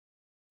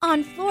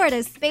On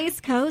Florida's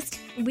Space Coast,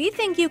 we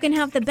think you can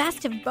have the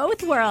best of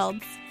both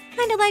worlds.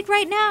 Kind of like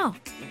right now.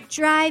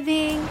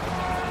 Driving,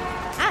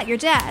 at your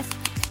desk,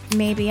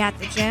 maybe at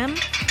the gym,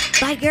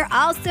 but you're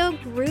also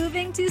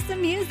grooving to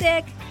some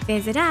music.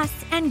 Visit us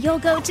and you'll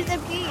go to the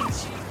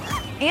beach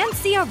and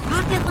see a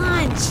rocket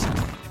launch.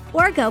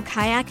 Or go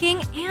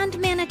kayaking and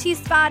manatee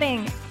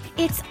spotting.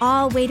 It's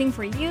all waiting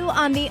for you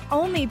on the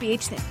only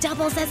beach that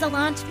doubles as a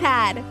launch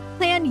pad.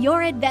 Plan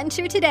your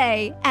adventure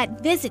today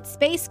at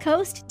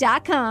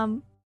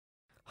visitspacecoast.com.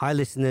 Hi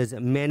listeners,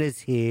 Manners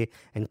here,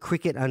 and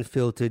Cricket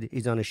Unfiltered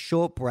is on a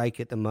short break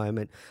at the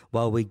moment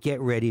while we get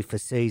ready for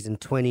season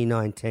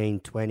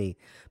 2019-20.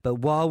 But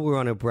while we're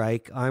on a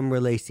break, I'm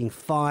releasing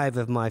 5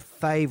 of my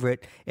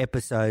favourite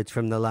episodes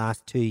from the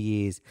last 2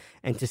 years.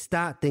 And to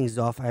start things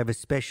off, I have a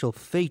special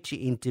feature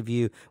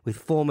interview with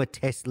former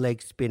Test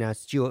leg spinner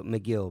Stuart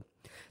MacGill.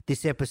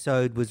 This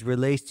episode was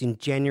released in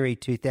January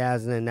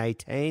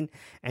 2018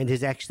 and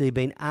has actually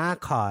been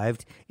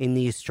archived in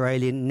the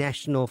Australian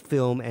National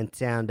Film and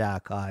Sound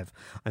Archive.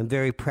 I'm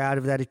very proud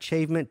of that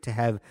achievement to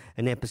have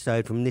an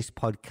episode from this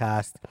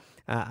podcast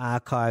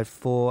archived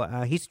for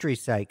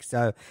history's sake.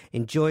 So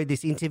enjoy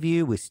this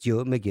interview with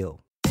Stuart MacGill.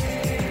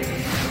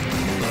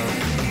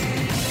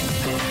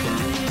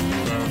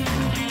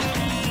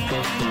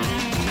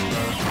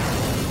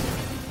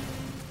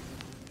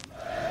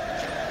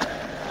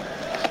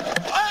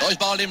 He's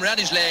bowled him round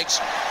his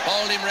legs.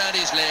 Well,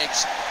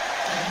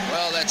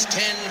 that's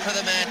 10 for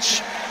the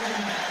match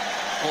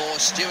for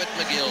Stuart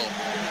MacGill.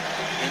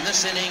 In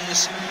this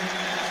innings,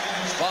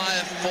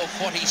 5 for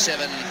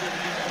 47.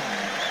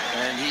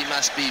 And he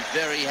must be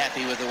very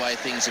happy with the way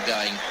things are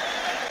going.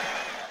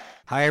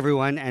 Hi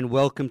everyone, and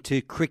welcome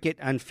to Cricket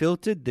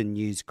Unfiltered, the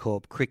News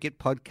Corp cricket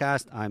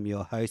podcast. I'm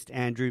your host,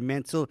 Andrew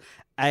Menzel,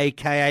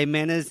 aka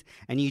Manners,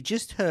 and you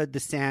just heard the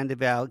sound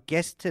of our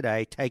guest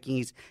today taking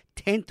his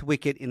 10th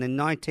wicket in the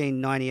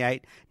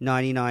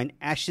 1998-99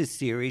 Ashes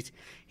series.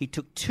 He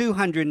took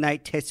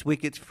 208 Test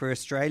wickets for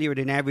Australia at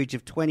an average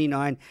of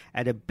 29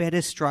 at a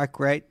better strike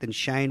rate than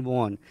Shane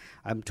Warne.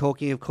 I'm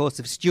talking, of course,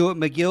 of Stuart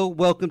MacGill.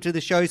 Welcome to the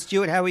show,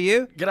 Stuart. How are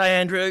you? G'day,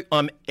 Andrew.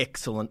 I'm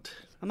excellent.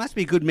 It must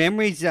be good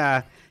memories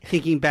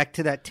thinking back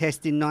to that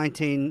test in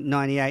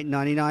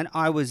 1998-99.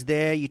 I was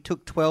there. You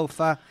took 12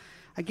 for...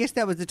 I guess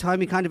that was the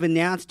time you kind of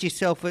announced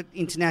yourself at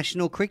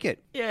international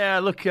cricket. Yeah,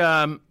 look,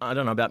 I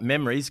don't know about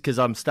memories because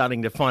I'm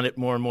starting to find it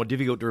more and more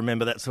difficult to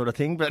remember that sort of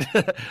thing. But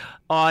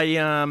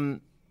that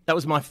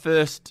was my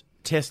first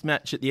test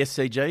match at the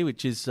SCG,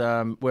 which is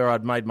where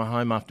I'd made my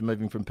home after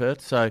moving from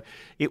Perth. So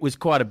it was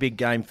quite a big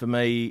game for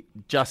me,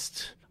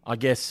 just, I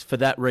guess, for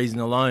that reason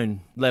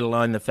alone, let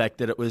alone the fact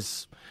that it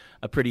was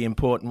a pretty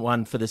important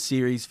one for the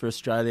series for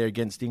Australia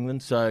against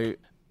England. So...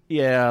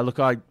 yeah, look,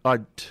 I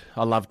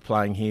loved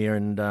playing here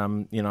and,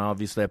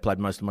 obviously I played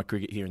most of my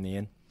cricket here in the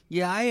end.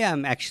 Yeah, I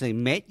actually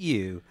met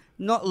you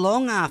not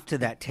long after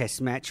that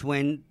test match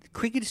when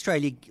Cricket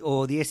Australia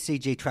or the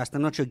SCG Trust,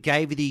 I'm not sure,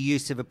 gave you the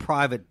use of a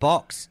private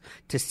box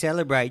to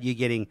celebrate you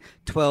getting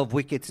 12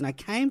 wickets. And I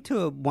came to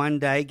a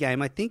one-day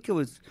game. I think it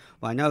was,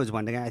 well, I know it was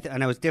one day game.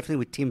 And I was definitely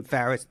with Tim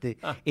Farris, the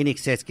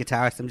in-excess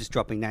guitarist. I'm just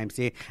dropping names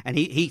here. And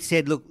he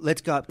said, look,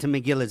 let's go up to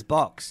MacGill's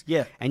box.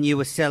 Yeah. And you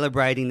were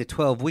celebrating the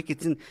 12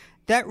 wickets. And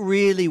that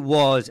really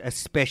was a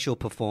special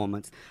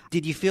performance.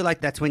 Did you feel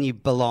like that's when you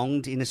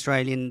belonged in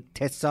Australian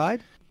Test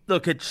side?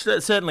 Look, it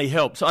certainly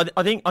helps. I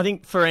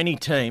think for any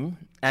team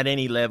at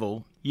any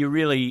level, you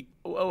really,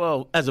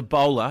 well, as a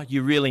bowler,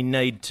 you really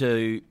need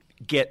to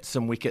get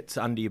some wickets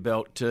under your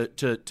belt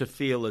to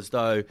feel as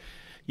though,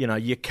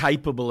 you're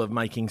capable of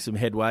making some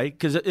headway,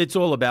 because it's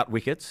all about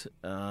wickets.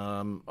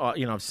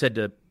 I've said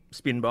to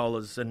spin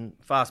bowlers and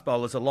fast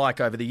bowlers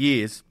alike over the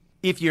years,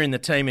 if you're in the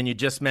team and you're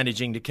just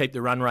managing to keep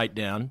the run rate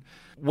down,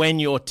 when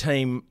your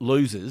team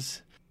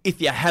loses,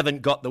 if you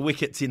haven't got the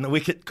wickets in the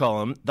wicket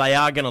column, they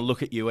are going to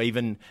look at you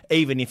even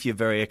if you're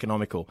very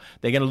economical.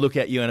 They're going to look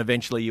at you and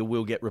eventually you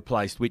will get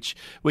replaced, which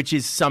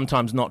is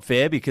sometimes not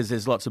fair because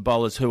there's lots of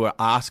bowlers who are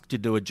asked to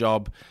do a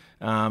job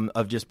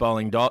of just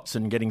bowling dots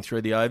and getting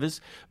through the overs.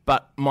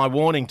 But my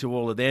warning to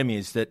all of them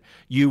is that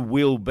you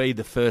will be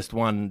the first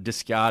one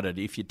discarded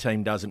if your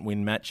team doesn't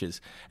win matches.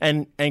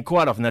 And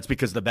quite often that's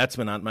because the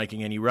batsmen aren't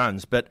making any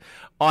runs. But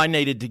I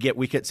needed to get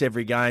wickets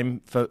every game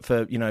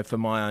for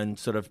my own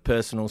sort of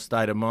personal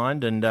state of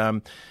mind.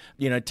 And,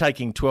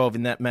 taking 12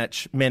 in that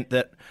match meant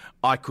that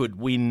I could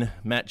win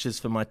matches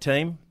for my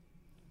team.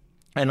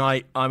 And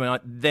I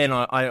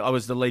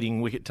was the leading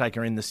wicket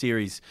taker in the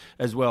series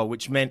as well,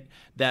 which meant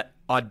that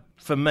I'd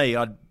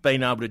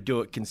been able to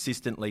do it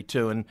consistently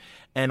too,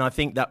 and I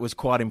think that was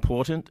quite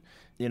important,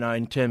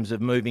 in terms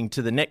of moving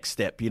to the next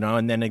step,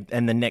 and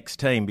the next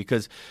team,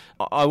 because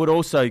I would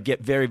also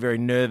get very, very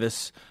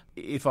nervous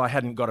if I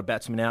hadn't got a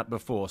batsman out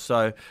before.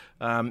 So, it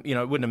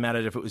wouldn't have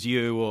mattered if it was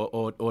you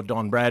or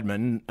Don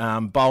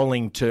Bradman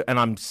bowling to. And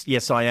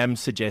I am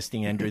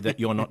suggesting, Andrew, that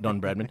you're not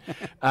Don Bradman.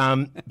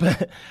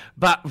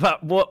 But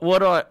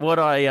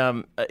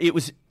it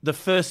was the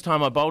first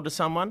time I bowled to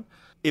someone.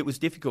 it was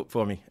difficult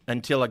for me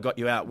until I got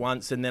you out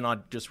once, and then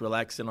I'd just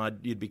relax and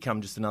you'd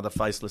become just another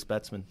faceless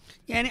batsman.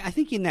 Yeah, and I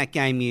think in that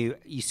game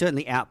you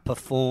certainly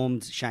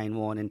outperformed Shane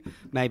Warne and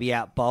maybe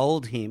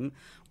outbowled him.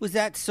 Was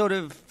that sort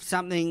of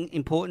something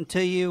important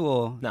to you,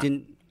 or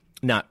didn't?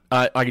 No,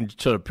 I can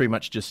sort of pretty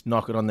much just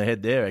knock it on the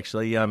head there,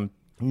 actually.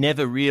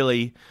 Never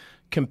really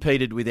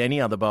competed with any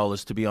other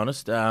bowlers, to be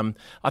honest. I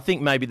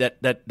think maybe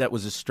that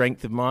was a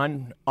strength of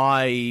mine.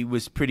 I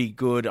was pretty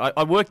good.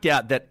 I worked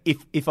out that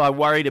if I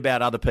worried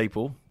about other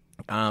people,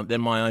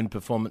 then my own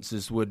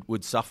performances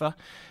would suffer.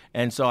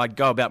 And so I'd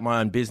go about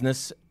my own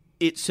business.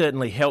 It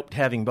certainly helped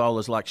having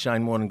bowlers like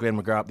Shane Warne and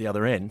Glenn McGrath up the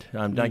other end.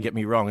 Don't get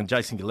me wrong, and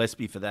Jason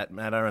Gillespie for that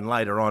matter, and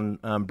later on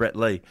Brett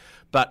Lee.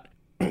 But,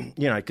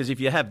 because if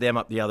you have them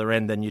up the other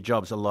end, then your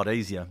job's a lot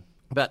easier.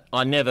 But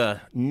I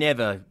never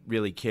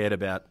really cared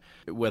about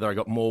whether I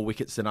got more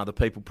wickets than other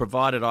people,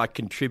 provided I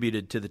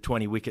contributed to the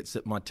 20 wickets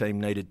that my team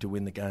needed to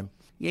win the game.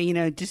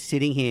 Yeah, just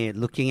sitting here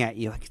looking at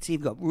you, I can see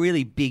you've got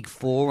really big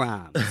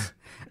forearms.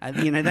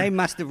 They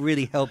must have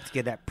really helped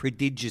get that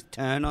prodigious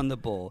turn on the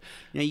ball.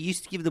 You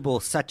used to give the ball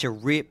such a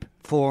rip,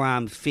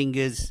 forearms,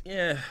 fingers.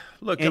 Yeah,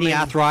 look, Any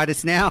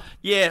arthritis now?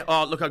 Yeah,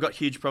 look, I've got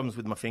huge problems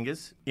with my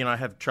fingers. I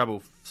have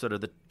trouble sort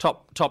of the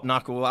top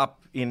knuckle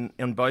up in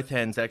both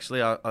hands,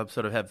 actually. I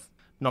sort of have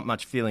not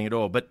much feeling at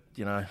all, but,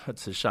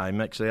 it's a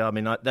shame, actually. I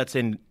mean, that's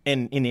in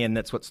the end,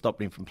 that's what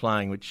stopped me from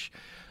playing, which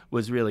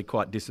was really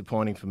quite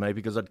disappointing for me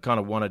because I'd kind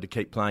of wanted to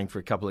keep playing for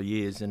a couple of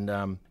years. And,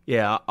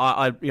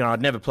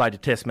 I'd never played a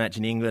test match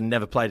in England,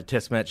 never played a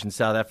test match in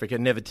South Africa,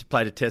 never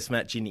played a test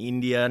match in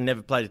India,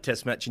 never played a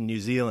test match in New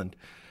Zealand.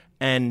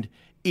 And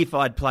if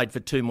I'd played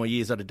for 2 more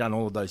years, I'd have done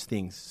all of those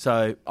things.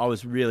 So I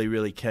was really,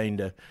 really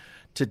keen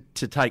to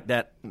take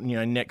that,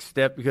 next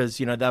step because,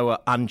 they were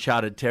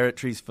uncharted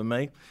territories for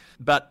me.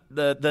 But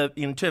the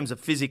in terms of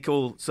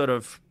physical sort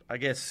of, I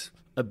guess,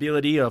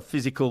 ability or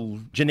physical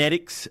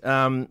genetics,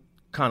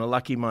 kind of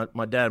lucky. My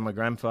dad and my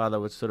grandfather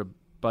were sort of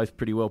both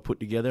pretty well put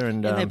together.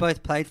 And they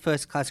both played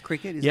first-class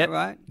cricket, is that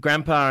right?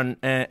 Grandpa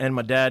and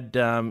my dad,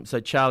 so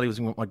Charlie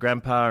was my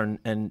grandpa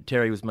and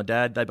Terry was my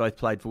dad. They both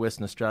played for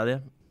Western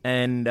Australia.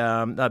 And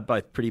they're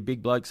both pretty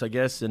big blokes, I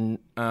guess. And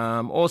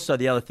also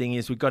the other thing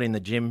is we got in the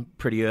gym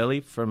pretty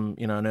early from,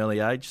 an early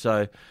age.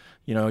 So,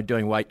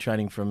 doing weight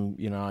training from,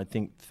 I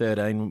think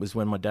 13 was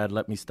when my dad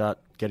let me start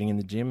getting in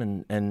the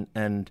gym.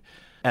 And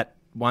at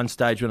one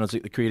stage when I was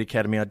at the Cricket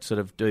Academy, I'd sort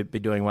of be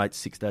doing weights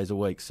 6 days a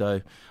week.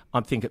 So I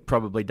think it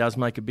probably does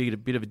make a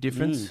bit of a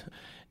difference.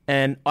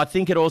 And I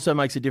think it also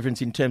makes a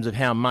difference in terms of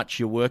how much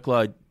of a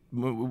workload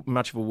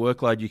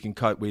you can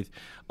cope with.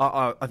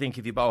 I think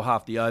if you bowl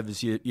half the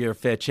overs, you're a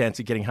fair chance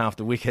of getting half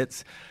the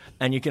wickets.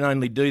 And you can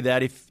only do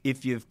that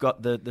if you've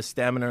got the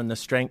stamina and the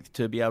strength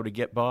to be able to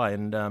get by.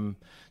 And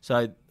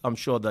so I'm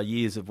sure the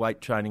years of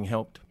weight training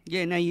helped.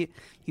 Yeah, now you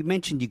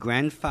mentioned your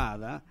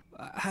grandfather.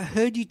 I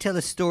heard you tell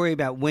a story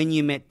about when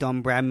you met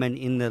Don Bradman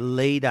in the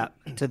lead-up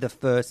to the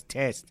first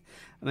test.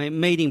 I mean,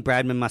 meeting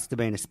Bradman must have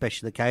been a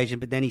special occasion,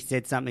 but then he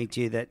said something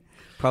to you that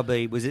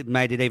probably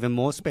made it even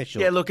more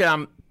special. Yeah, look,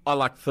 I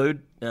like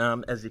food,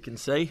 as you can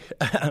see.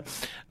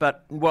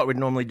 But what we'd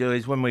normally do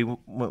is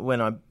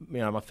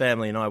my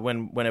family and I,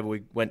 whenever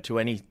we went to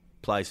any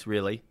place,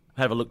 really,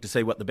 have a look to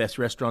see what the best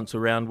restaurants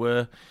around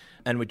were.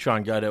 And we'd try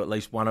and go to at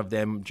least one of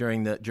them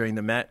during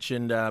the match.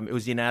 And it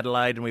was in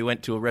Adelaide, and we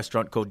went to a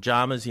restaurant called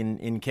Jama's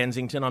in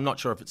Kensington. I'm not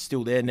sure if it's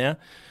still there now,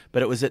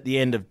 but it was at the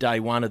end of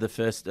day one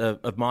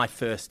of my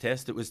first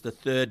test. It was the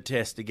third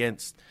test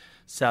against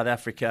South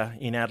Africa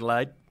in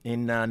Adelaide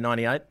in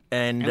 98.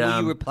 And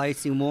were you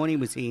replacing Warnie?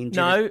 Was he injured?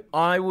 No,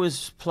 I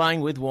was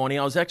playing with Warnie.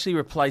 I was actually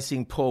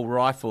replacing Paul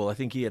Rifle. I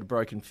think he had a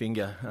broken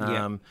finger.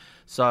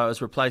 So I was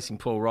replacing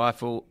Paul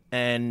Rifle,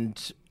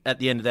 and at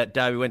the end of that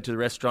day, we went to the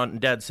restaurant and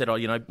Dad said,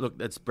 look,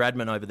 that's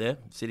Bradman over there,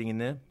 sitting in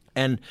there.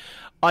 And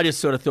I just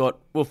sort of thought,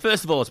 well,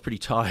 first of all, I was pretty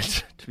tired,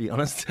 to be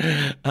honest,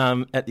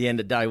 at the end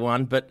of day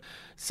one. But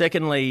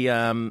secondly,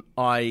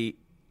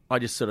 I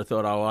just sort of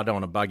thought, I don't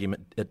want to bug him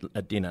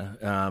at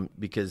dinner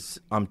because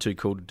I'm too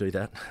cool to do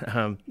that.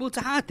 Well, it's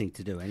a hard thing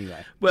to do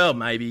anyway. Well,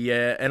 maybe,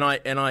 yeah. And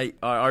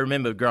I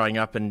remember growing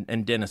up,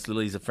 and Dennis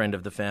Lilly's a friend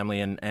of the family,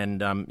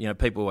 and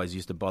people always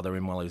used to bother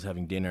him while he was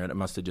having dinner, and it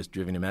must have just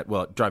driven him out.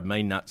 Well, it drove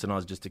me nuts, and I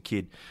was just a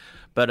kid.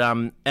 But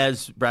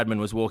as Bradman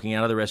was walking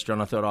out of the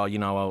restaurant, I thought,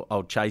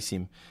 I'll chase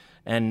him.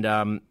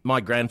 And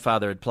my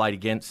grandfather had played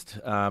against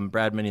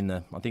Bradman in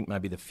I think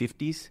maybe the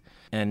 50s,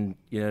 and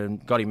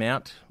got him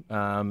out.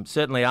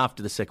 Certainly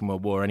after the Second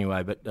World War,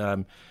 anyway. But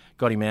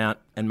got him out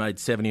and made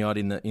 70-odd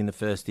in the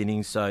first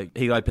innings. So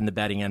he opened the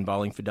batting and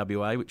bowling for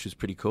WA, which was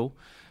pretty cool.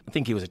 I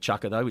think he was a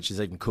chucker though, which is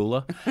even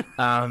cooler.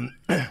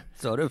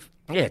 Sort of.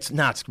 Yeah, it's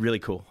really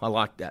cool. I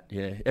like that.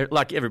 Yeah,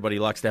 like everybody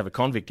likes to have a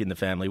convict in the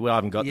family. Well, I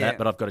haven't got that,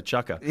 but I've got a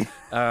chucker.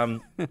 I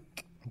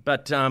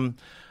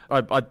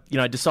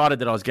decided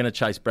that I was going to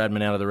chase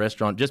Bradman out of the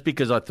restaurant just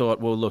because I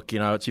thought, well, look,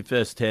 it's your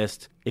first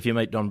test. If you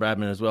meet Don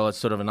Bradman as well, it's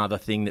sort of another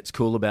thing that's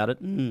cool about it.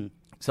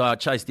 So I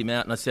chased him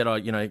out and I said,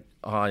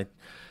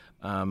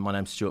 my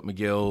name's Stuart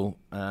MacGill.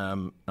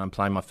 I'm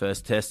playing my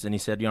first test. And he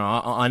said,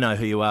 I know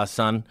who you are,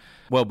 son.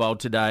 Well bowled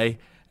today.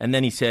 And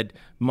then he said,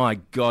 my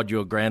God,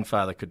 your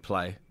grandfather could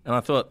play. And I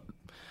thought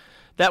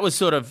that was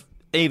sort of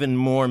even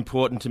more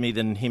important to me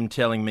than him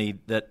telling me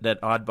that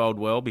I'd bowled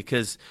well,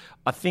 because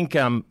I think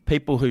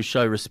people who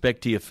show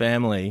respect to your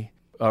family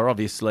are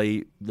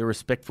obviously the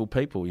respectful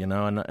people,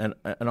 and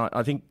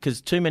I think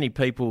because too many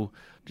people,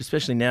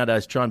 especially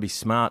nowadays, try and be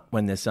smart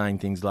when they're saying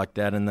things like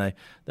that, and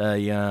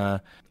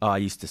I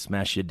used to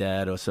smash your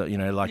dad, or so,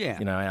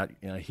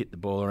 hit the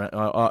ball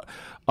around.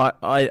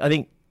 I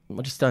think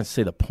I just don't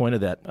see the point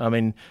of that. I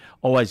mean,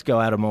 always go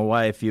out of my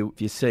way if you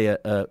see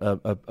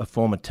a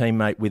former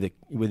teammate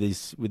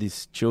with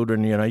his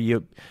children,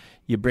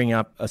 you bring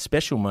up a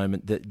special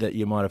moment that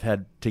you might have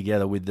had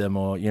together with them,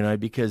 or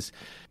because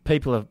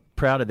people are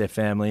proud of their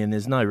family, and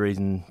there's no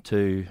reason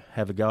to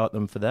have a go at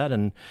them for that.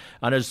 And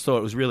I just thought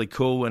it was really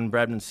cool when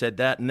Bradman said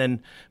that. And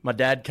then my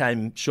dad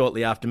came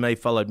shortly after me,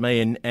 followed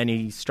me, and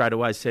he straight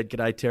away said,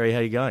 "G'day, Terry,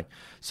 how you going?"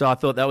 So I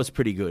thought that was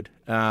pretty good.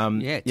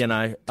 It's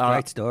a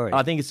great story.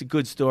 I think it's a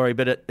good story,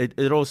 but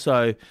it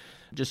also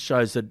just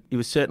shows that he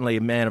was certainly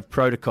a man of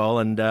protocol,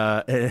 and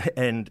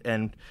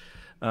it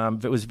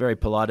was very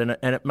polite, and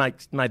it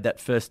made that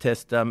first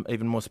test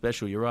even more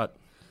special. You're right.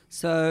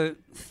 So,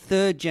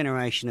 third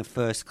generation of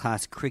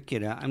first-class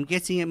cricketer, I'm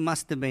guessing it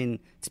must have been,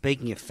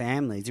 speaking of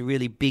family, it's a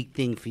really big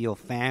thing for your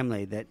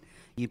family that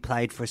you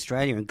played for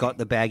Australia and got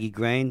the baggy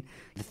green.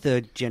 The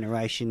third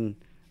generation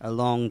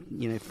along,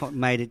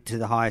 made it to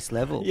the highest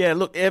level. Yeah,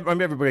 look,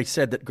 everybody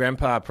said that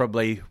Grandpa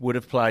probably would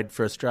have played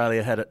for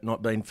Australia had it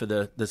not been for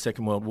the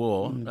Second World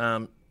War.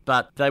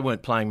 But they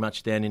weren't playing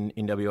much then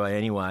in WA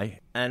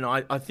anyway. And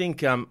I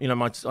think, I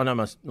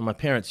know my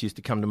parents used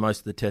to come to most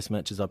of the test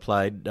matches I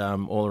played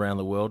all around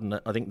the world,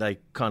 and I think they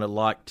kind of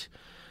liked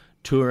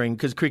touring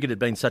because cricket had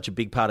been such a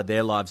big part of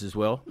their lives as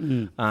well.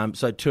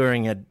 So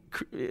touring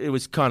it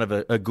was kind of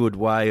a good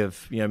way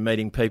of,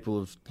 meeting people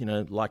of,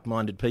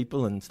 like-minded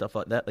people and stuff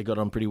like that. They got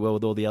on pretty well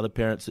with all the other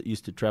parents that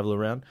used to travel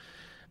around.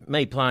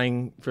 Me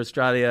playing for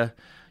Australia,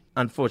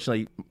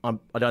 unfortunately,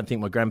 I don't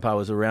think my grandpa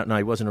was around. No,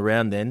 he wasn't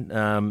around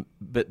then.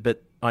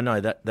 But I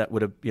know that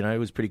would have, it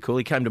was pretty cool.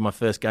 He came to my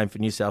first game for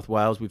New South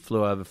Wales. We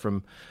flew over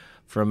from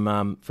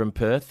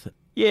Perth.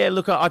 Yeah,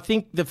 look, I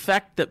think the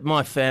fact that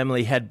my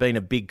family had been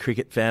a big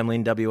cricket family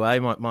in WA.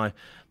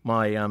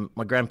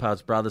 My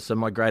grandpa's brother, so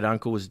my great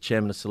uncle, was a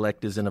chairman of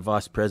selectors and a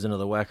vice president of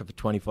the WACA for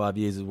 25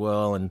 years as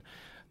well. And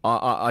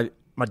my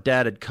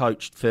dad had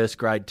coached first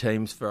grade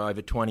teams for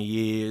over 20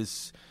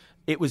 years.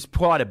 It was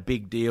quite a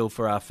big deal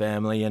for our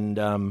family, and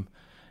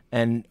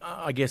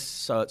I guess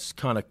so. It's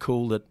kind of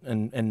cool that,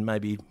 and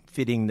maybe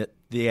fitting that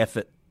the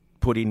effort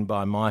put in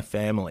by my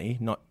family,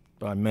 not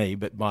by me,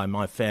 but by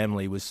my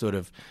family, was sort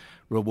of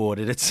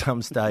rewarded at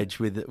some stage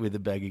with the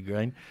baggy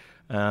green.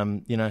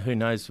 Who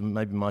knows?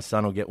 Maybe my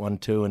son will get one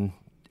too and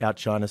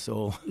outshine us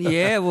all.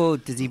 Yeah. Well,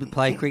 does he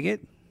play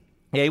cricket?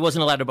 Yeah, he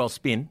wasn't allowed to bowl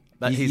spin.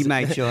 But you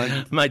made sure.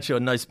 Made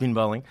sure no spin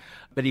bowling.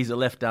 But he's a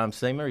left-arm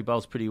seamer. He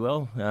bowls pretty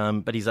well.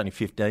 But he's only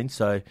 15,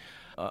 so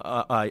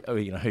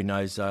who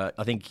knows?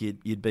 I think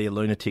you'd be a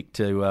lunatic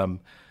to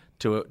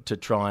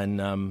try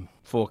and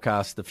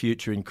forecast the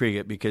future in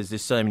cricket, because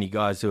there's so many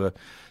guys who are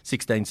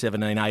 16,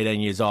 17, 18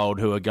 years old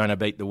who are going to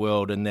beat the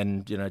world and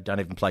then don't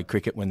even play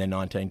cricket when they're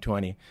 19,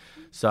 20.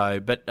 So,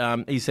 but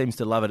he seems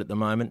to love it at the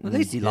moment. Well, at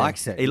least he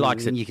likes it. He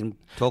likes it. You can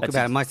talk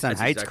about it. My son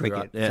hates exactly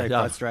cricket. Right. Yeah. So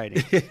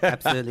frustrating.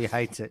 Absolutely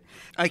hates it.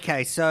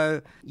 Okay, so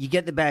you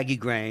get the baggy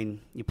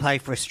green. You play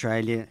for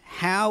Australia.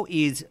 How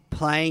is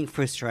playing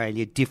for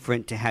Australia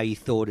different to how you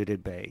thought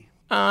it'd be?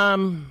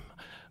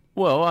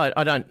 Well,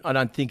 I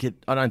don't think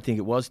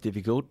it was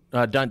difficult.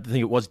 I don't think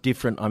it was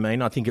different.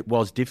 I think it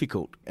was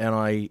difficult, and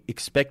I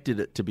expected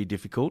it to be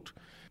difficult,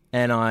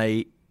 and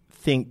I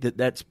think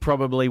that's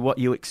probably what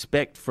you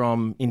expect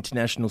from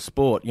international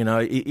sport.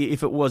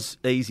 If it was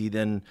easy,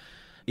 then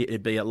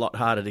it'd be a lot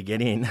harder to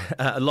get in,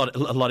 a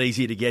lot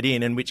easier to get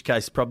in. In which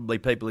case, probably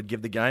people would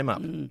give the game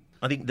up.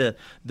 I think the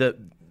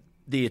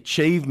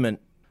achievement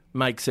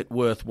makes it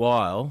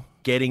worthwhile.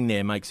 Getting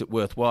there makes it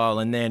worthwhile,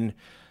 and then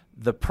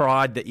the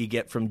pride that you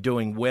get from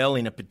doing well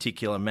in a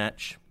particular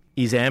match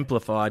is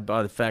amplified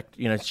by the fact,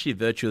 sheer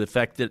virtue of the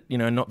fact that,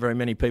 not very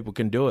many people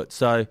can do it.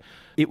 So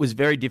it was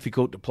very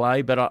difficult to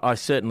play, but I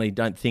certainly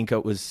don't think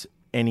it was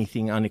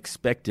anything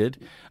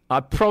unexpected. I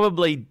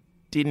probably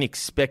didn't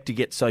expect to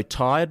get so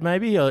tired,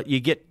 maybe.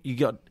 You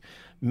got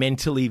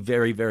mentally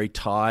very, very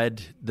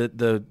tired,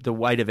 the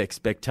weight of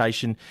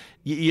expectation,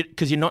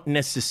 because you're not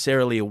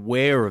necessarily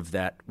aware of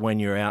that when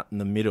you're out in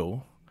the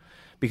middle,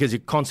 because you're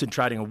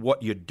concentrating on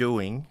what you're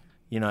doing.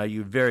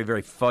 You're very,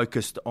 very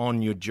focused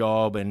on your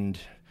job and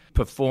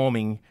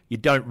performing. You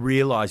don't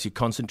realise you're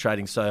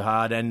concentrating so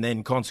hard, and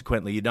then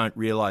consequently you don't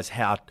realise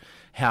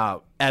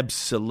how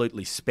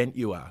absolutely spent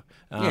you are.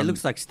 It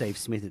looks like Steve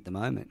Smith at the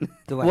moment,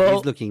 the way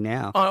he's looking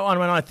now.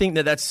 I think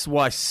that's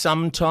why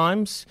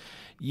sometimes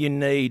you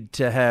need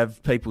to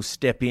have people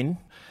step in.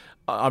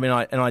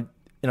 I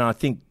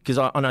think, because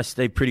I know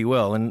Steve pretty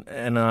well,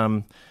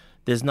 and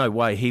there's no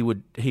way he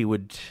would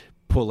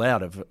pull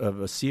out of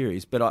a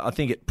series. But I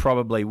think it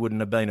probably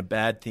wouldn't have been a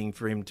bad thing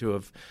for him to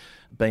have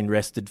been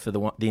rested for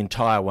the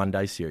entire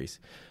one-day series.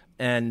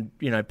 And,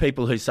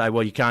 people who say,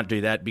 well, you can't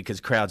do that because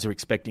crowds are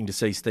expecting to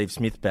see Steve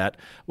Smith bat.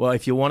 Well,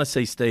 if you want to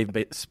see Steve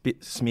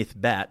Smith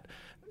bat,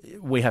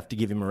 we have to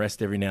give him a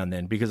rest every now and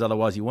then, because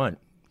otherwise he won't,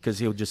 because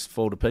he'll just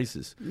fall to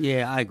pieces.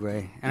 Yeah, I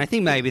agree. And I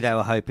think maybe they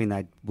were hoping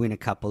they'd win a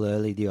couple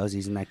early, the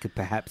Aussies, and they could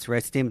perhaps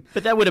rest him.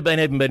 But that would have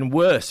even been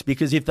worse,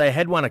 because if they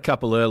had won a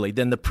couple early,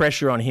 then the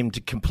pressure on him to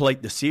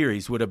complete the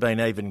series would have been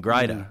even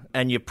greater.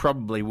 And you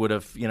probably would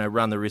have,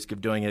 run the risk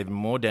of doing even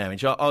more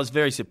damage. I was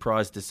very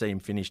surprised to see him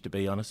finish, to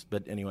be honest.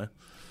 But anyway.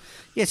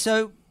 Yeah,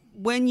 so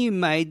when you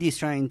made the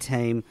Australian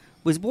team,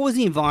 what was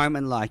the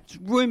environment like?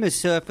 Rumours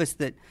surfaced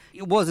that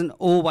it wasn't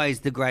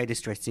always the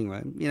greatest dressing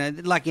room,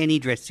 like any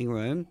dressing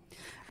room.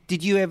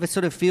 Did you ever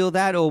sort of feel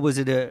that, or was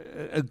it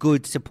a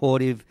good,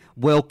 supportive,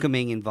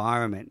 welcoming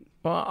environment?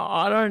 Well,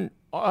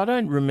 I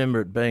don't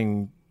remember it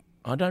being.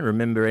 I don't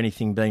remember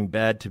anything being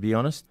bad, to be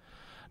honest.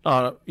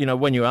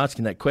 When you were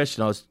asking that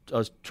question, I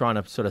was trying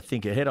to sort of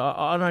think ahead.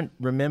 I don't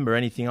remember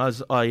anything.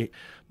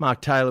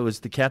 Mark Taylor was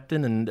the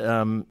captain,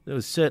 and there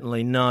was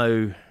certainly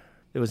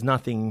there was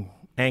nothing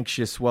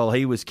anxious while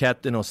he was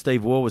captain, or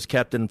Steve Waugh was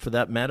captain for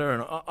that matter.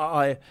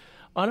 And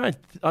I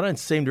don't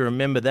seem to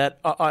remember that.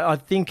 I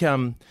think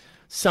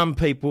some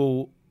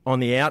people on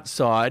the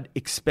outside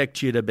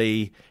expect you to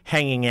be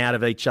hanging out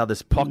of each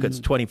other's pockets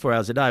 24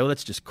 hours a day. Well,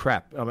 that's just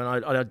crap. I mean,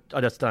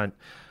 I just don't.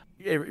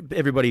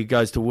 Everybody who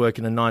goes to work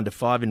in a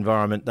 9-to-5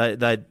 environment,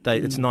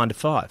 it's 9 to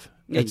 5.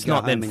 It's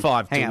not then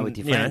 5 hang to out with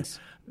your friends.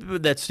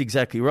 That's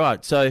exactly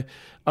right. So,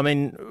 I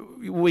mean,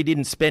 we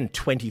didn't spend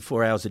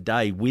 24 hours a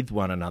day with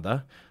one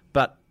another,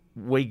 but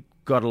we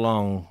got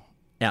along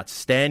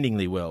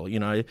outstandingly well.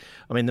 I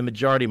mean, the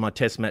majority of my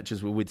test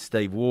matches were with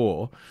Steve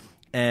Waugh.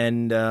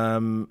 And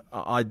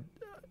I'd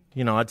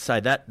say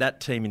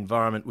that team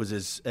environment was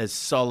as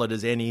solid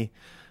as any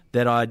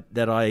that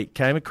I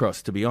came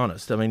across, to be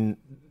honest. I mean,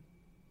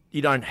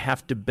 you don't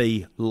have to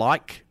be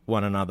like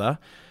one another.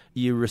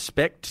 You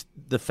respect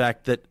the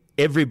fact that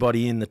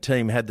everybody in the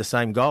team had the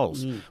same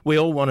goals. We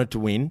all wanted to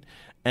win,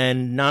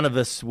 and none of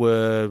us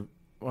were.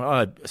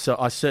 So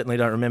I certainly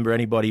don't remember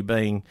anybody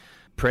being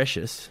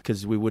precious,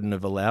 because we wouldn't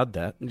have allowed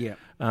that. Yeah.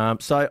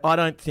 So I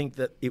don't think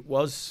that it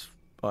was.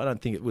 I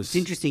don't think it was. It's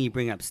interesting you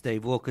bring up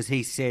Steve Waugh, because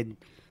he said,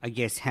 I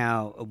guess,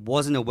 how it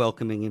wasn't a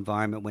welcoming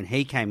environment when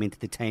he came into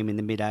the team in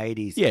the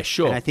mid-'80s. Yeah,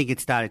 sure. And I think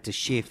it started to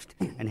shift,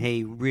 and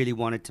he really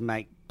wanted to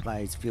make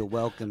players feel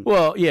welcome.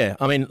 Well, yeah.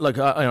 I mean, look,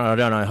 I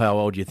don't know how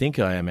old you think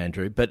I am,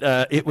 Andrew, but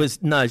it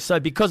was, no. So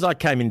because I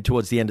came in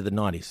towards the end of the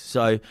 90s,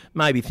 so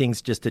maybe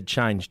things just had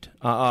changed.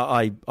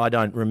 I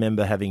don't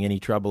remember having any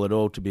trouble at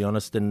all, to be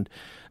honest. And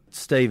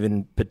Steve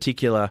in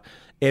particular,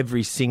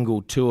 every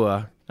single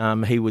tour,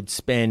 he would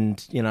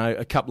spend,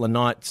 a couple of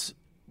nights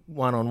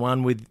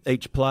one-on-one with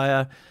each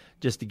player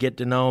just to get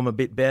to know them a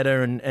bit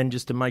better, and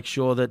just to make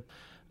sure that,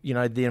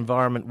 the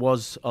environment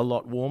was a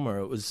lot warmer.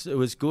 It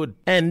was good.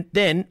 And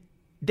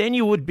then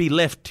you would be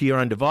left to your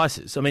own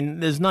devices. I mean,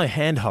 there's no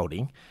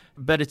hand-holding,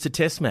 but it's a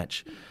test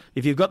match.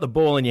 If you've got the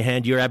ball in your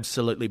hand, you're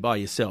absolutely by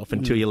yourself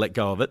until you let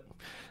go of it.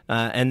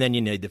 And then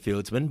you need the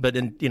fieldsman. But,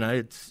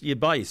 you're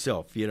by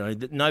yourself.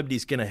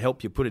 Nobody's going to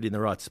help you put it in the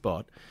right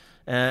spot.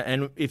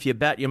 And if you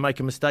bat, you make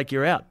a mistake,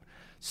 you're out.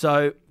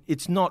 So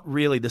it's not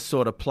really the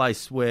sort of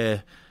place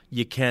where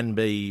you can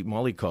be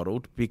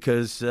mollycoddled,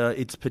 because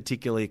it's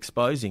particularly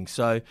exposing.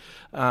 So,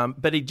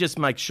 but he just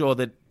makes sure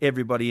that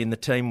everybody in the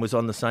team was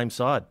on the same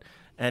side,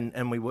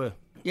 and we were.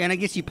 Yeah, and I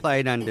guess you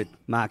played under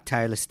Mark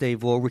Taylor,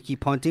 Steve Waugh, Ricky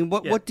Ponting.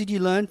 What did you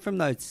learn from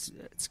those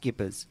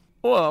skippers?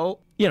 Well,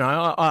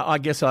 I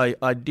guess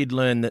I did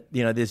learn that,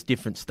 there's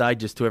different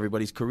stages to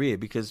everybody's career,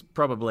 because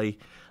probably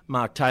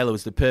Mark Taylor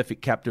was the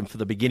perfect captain for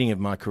the beginning of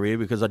my career,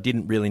 because I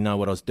didn't really know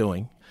what I was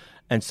doing.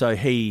 And so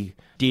he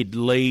did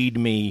lead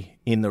me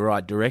in the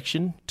right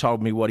direction,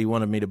 told me what he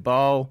wanted me to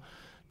bowl,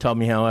 told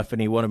me how often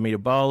he wanted me to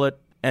bowl it.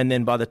 And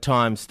then by the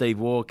time Steve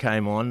Waugh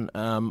came on,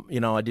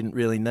 I didn't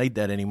really need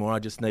that anymore. I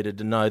just needed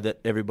to know that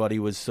everybody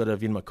was sort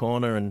of in my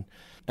corner,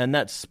 and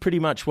that's pretty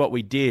much what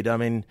we did. I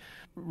mean,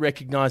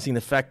 recognising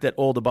the fact that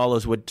all the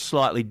bowlers were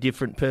slightly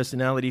different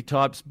personality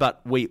types,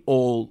 but we're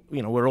all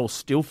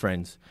still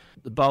friends.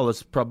 The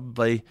bowlers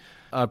probably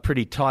are a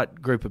pretty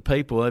tight group of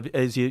people.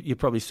 As you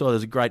probably saw,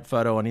 there's a great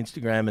photo on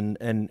Instagram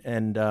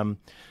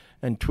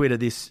and Twitter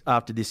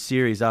after this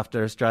series,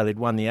 after Australia had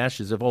won the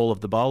Ashes, of all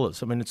of the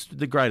bowlers. I mean, it's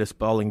the greatest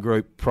bowling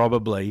group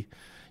probably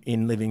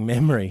in living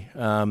memory.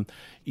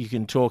 You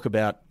can talk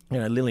about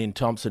Lillian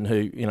Thompson,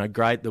 who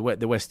great, the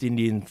West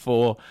Indian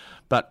four,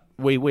 but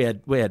we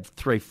had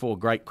 3-4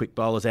 great quick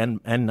bowlers and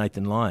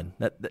Nathan Lyon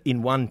that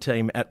in one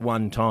team at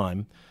one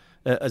time.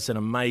 It's an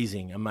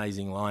amazing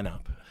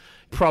lineup.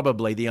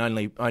 Probably the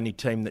only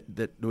team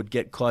that would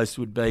get close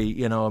would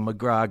be a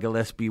McGrath,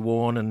 Gillespie,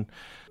 Warne, and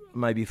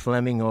maybe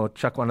Fleming, or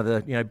chuck one of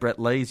the Brett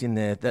Lees in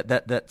there.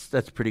 That's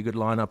a pretty good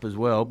lineup as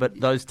well. But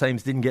those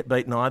teams didn't get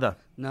beaten either.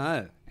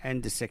 No,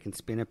 and the second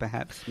spinner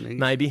perhaps.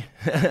 Maybe.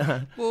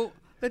 Well,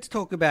 Let's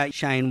talk about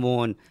Shane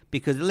Warne,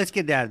 because let's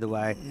get it out of the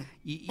way.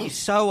 You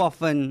so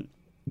often,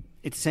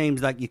 it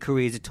seems like your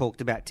careers are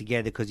talked about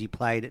together because you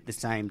played at the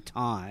same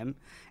time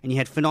and you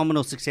had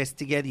phenomenal success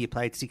together. You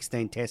played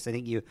 16 tests. I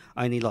think you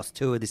only lost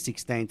 2 of the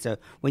 16. So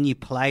when you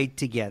played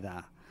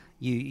together,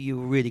 you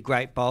were really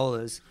great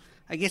bowlers.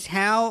 I guess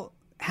how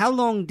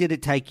long did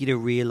it take you to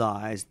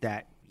realise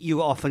that you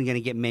were often going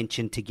to get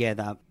mentioned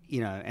together,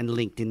 and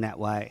linked in that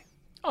way?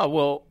 Oh,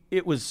 well,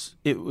 it was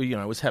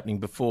happening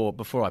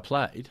before I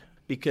played.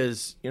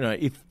 Because,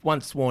 if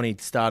once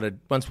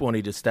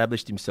Warney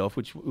established himself,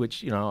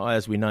 which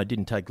as we know,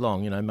 didn't take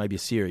long, maybe a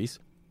series,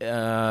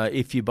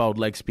 if you bowled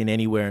leg spin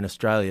anywhere in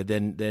Australia,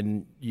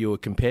 then you were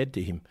compared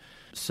to him.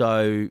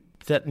 So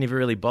that never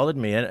really bothered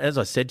me. And as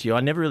I said to you, I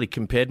never really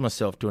compared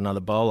myself to another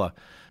bowler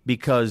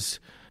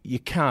because you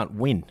can't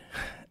win.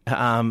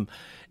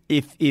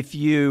 If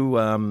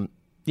you,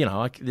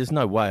 there's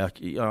no way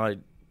I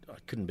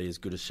couldn't be as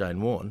good as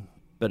Shane Warne.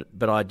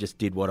 But I just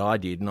did what I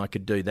did, and I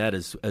could do that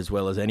as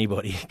well as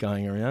anybody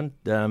going around.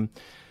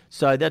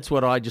 So that's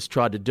what I just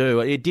tried to do.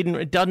 It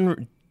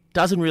doesn't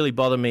really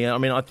bother me. I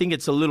mean, I think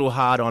it's a little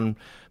hard on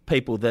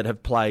people that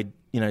have played,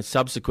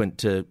 subsequent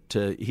to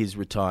his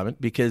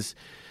retirement, because,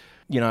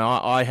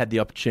 I had the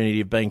opportunity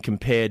of being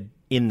compared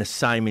in the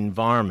same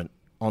environment,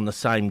 on the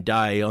same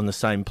day, on the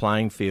same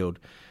playing field,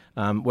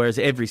 whereas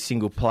every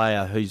single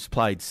player who's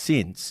played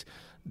since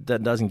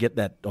that doesn't get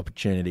that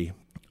opportunity.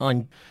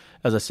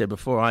 As I said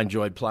before, I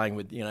enjoyed playing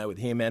with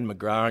him and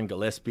McGrath and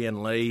Gillespie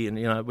and Lee, and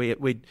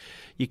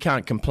you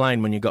can't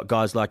complain when you've got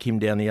guys like him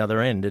down the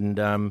other end. And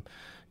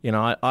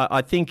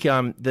I think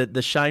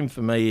the shame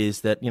for me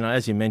is that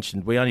as you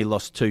mentioned, we only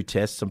lost 2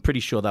 tests. I'm pretty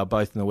sure they were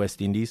both in the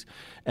West Indies,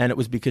 and it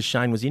was because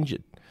Shane was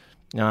injured,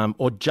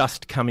 or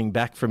just coming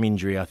back from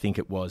injury. I think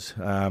it was.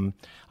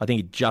 I think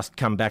he'd just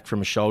come back from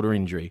a shoulder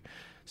injury,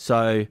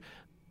 so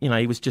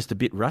he was just a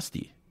bit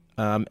rusty.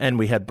 And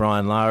we had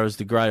Brian Lara as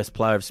the greatest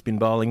player of spin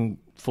bowling,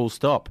 full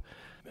stop,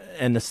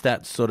 and the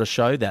stats sort of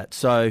show that.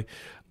 So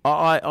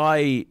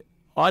I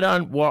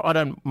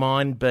don't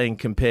mind being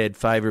compared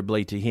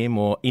favourably to him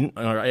or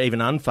even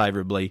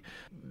unfavourably.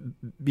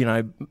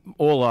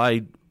 All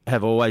I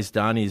have always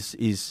done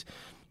is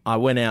I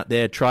went out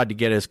there, tried to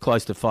get as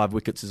close to 5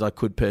 wickets as I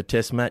could per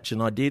test match,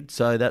 and I did.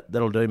 So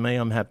that'll do me.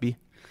 I'm happy.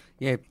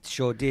 Yeah,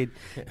 sure did.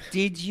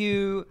 Did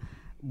you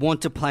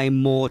want to play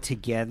more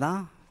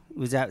together?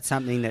 Was that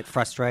something that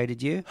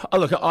frustrated you? Oh,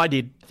 look, I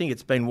did. I think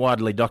it's been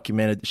widely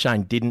documented.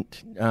 Shane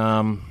didn't.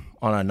 I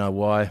don't know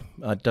why.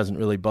 It doesn't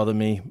really bother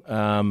me.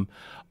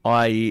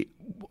 The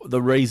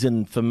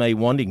reason for me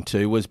wanting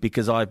to was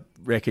because I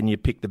reckon you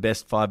pick the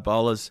best 5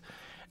 bowlers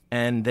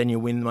and then you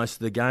win most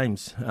of the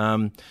games.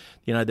 There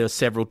were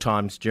several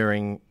times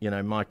during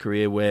my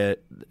career where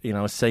a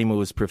seamer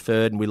was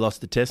preferred and we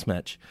lost the test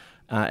match.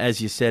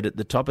 As you said at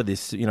the top of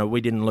this, we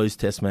didn't lose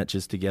test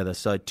matches together.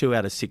 So 2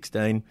 out of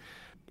 16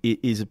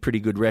 is a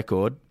pretty good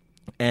record.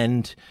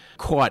 And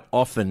quite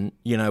often,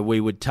 we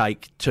would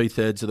take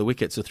 2/3 of the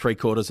wickets or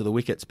 3/4 of the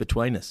wickets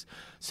between us.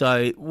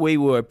 So we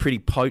were a pretty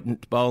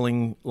potent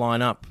bowling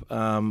lineup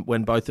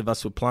when both of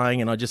us were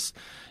playing. And I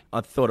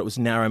thought it was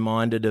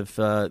narrow-minded of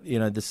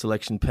the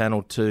selection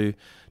panel to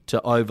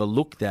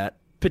overlook that,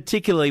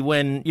 particularly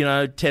when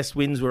test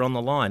wins were on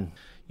the line.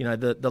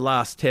 The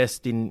last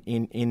test in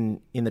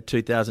the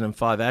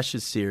 2005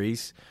 Ashes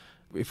series,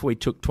 if we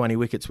took 20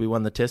 wickets, we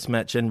won the test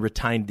match and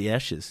retained the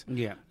Ashes.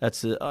 Yeah.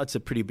 That's a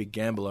pretty big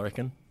gamble, I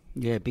reckon.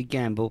 Yeah, big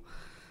gamble.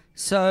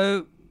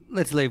 So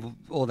let's leave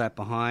all that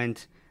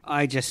behind.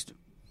 I just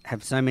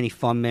have so many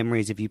fond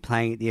memories of you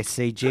playing at the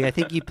SCG. I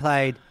think you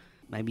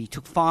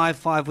took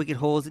 5 wicket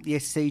hauls at the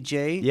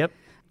SCG. Yep.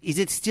 Is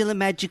it still a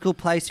magical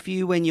place for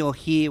you when you're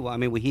here? Well, I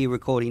mean, we're here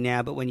recording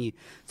now, but when you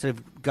sort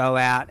of go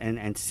out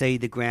and see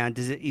the ground,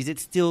 is it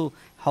still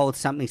hold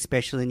something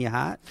special in your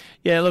heart?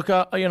 Yeah, look,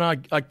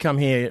 I come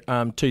here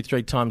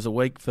 2-3 times a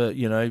week for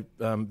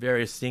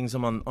various things.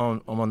 I'm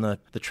on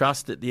the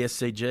trust at the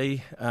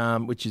SCG,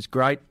 which is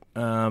great.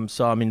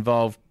 So I'm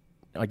involved,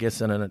 I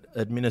guess, in an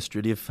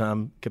administrative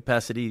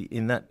capacity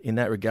in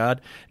that regard,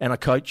 and I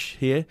coach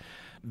here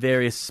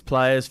various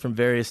players from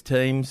various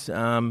teams.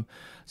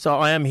 So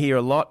I am here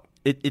a lot.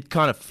 It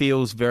kind of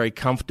feels very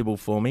comfortable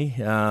for me,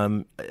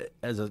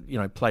 as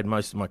I played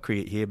most of my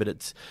cricket here.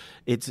 But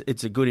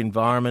it's a good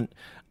environment.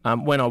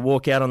 When I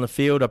walk out on the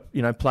field,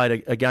 I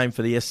played a game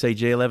for the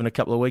SCG 11 a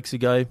couple of weeks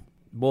ago.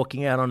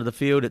 Walking out onto the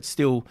field, it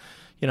still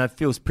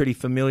feels pretty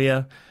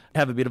familiar.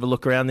 Have a bit of a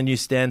look around. The new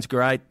stand's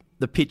great.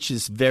 The pitch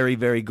is very,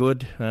 very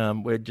good.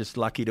 We're just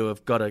lucky to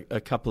have got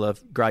a couple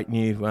of great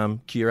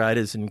new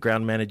curators and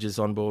ground managers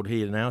on board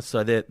here now.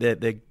 So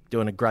they're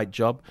doing a great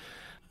job.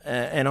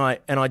 And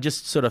I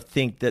just sort of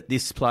think that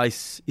this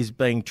place is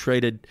being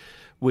treated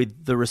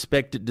with the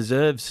respect it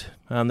deserves.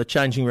 The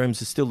changing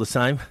rooms are still the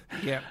same,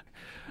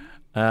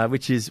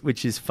 which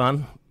is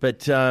fun.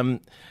 But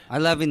I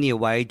love in the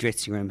away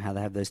dressing room how they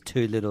have those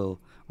 2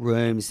 little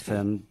rooms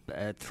from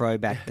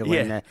throwback to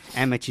when the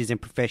amateurs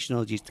and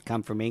professionals used to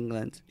come from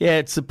England. Yeah,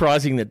 it's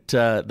surprising that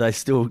they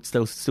still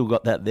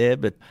got that there,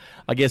 but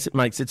I guess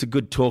it's a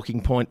good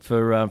talking point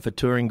for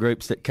touring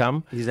groups that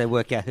come. Because they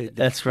work out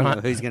that's right.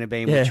 Who's going to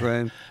be in which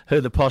room. Who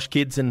are the posh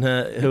kids and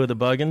who are the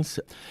bogans.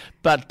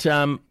 But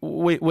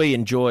we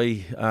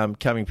enjoy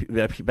coming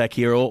back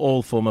here.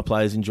 All former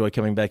players enjoy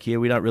coming back here.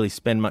 We don't really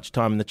spend much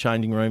time in the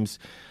changing rooms.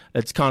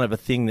 It's kind of a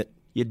thing that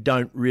you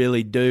don't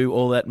really do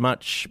all that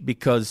much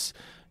because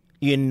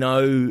you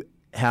know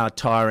how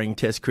tiring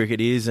Test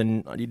cricket is,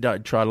 and you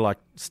don't try to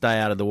stay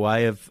out of the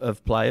way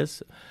of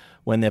players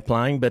when they're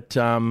playing. But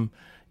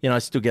I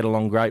still get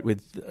along great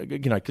with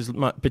because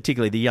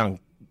particularly the young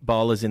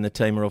bowlers in the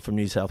team are all from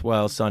New South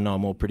Wales, so I know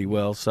them all pretty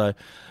well. So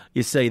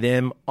you see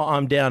them.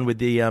 I'm down with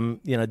the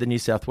the New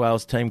South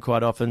Wales team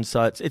quite often,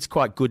 so it's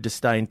quite good to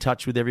stay in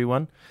touch with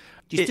everyone.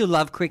 Do you still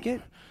love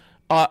cricket?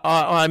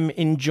 I'm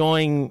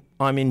enjoying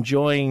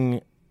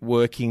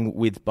working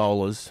with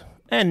bowlers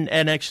and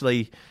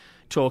actually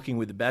talking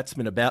with the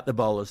batsmen about the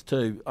bowlers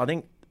too. I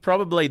think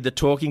probably the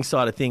talking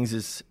side of things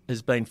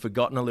has been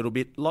forgotten a little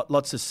bit.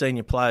 Lots of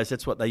senior players,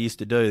 that's what they used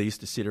to do. They used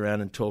to sit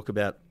around and talk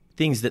about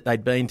things that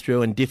they'd been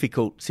through and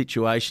difficult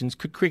situations.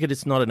 Cricket,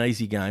 it's not an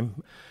easy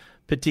game,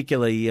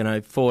 particularly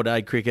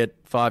 4-day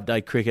cricket,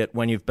 5-day cricket.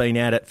 When you've been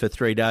at it for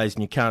 3 days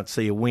and you can't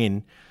see a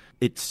win,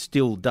 it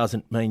still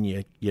doesn't mean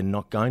you're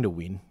not going to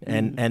win.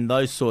 And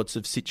those sorts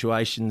of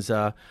situations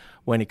are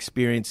when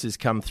experiences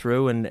come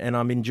through, and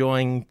I'm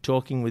enjoying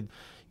talking with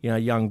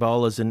young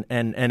bowlers and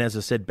as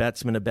I said,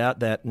 batsmen about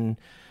that, and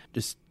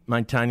just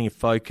maintaining a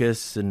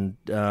focus and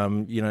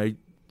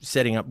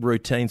setting up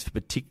routines for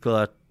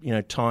particular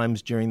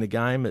times during the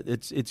game.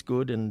 It's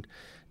good, and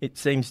it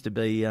seems to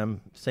be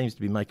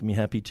making me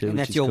happy too. And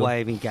that's your way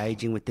of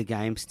engaging with the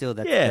game. Still,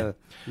 that's the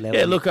level.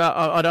 Yeah. Look,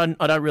 I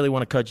don't really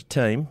want to coach a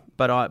team,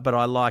 but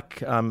I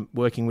like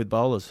working with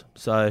bowlers.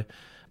 So,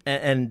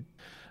 and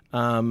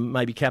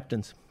maybe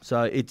captains.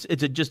 So it's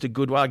just a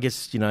good way. I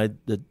guess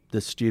the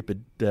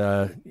stupid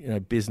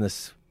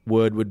business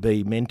word would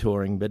be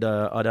mentoring, but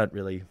I don't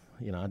really.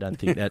 I don't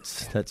think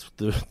that's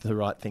the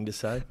right thing to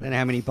say. I don't know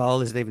how many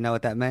bowlers even know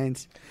what that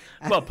means.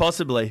 Well,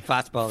 possibly.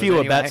 Fast bowlers. Fewer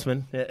anyway.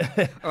 batsmen.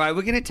 Yeah. All right,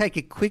 we're going to take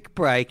a quick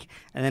break,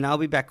 and then I'll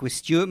be back with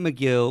Stuart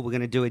MacGill. We're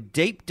going to do a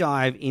deep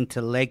dive into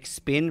leg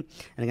spin, and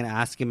I'm going to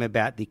ask him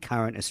about the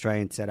current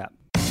Australian setup.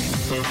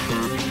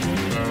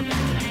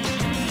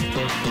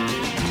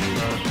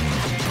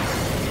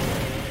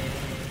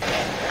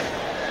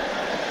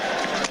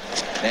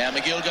 Now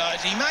MacGill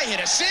goes. He may hit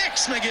a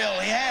 6,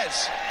 MacGill. He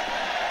has.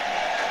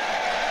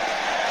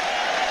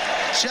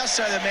 Just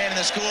so the man in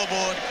the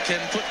scoreboard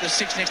can put the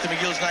 6 next to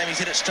MacGill's name, he's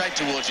hit it straight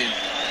towards him.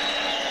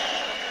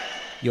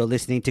 You're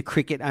listening to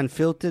Cricket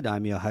Unfiltered.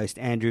 I'm your host,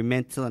 Andrew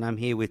Menzel, and I'm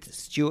here with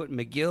Stuart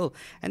MacGill.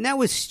 And that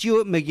was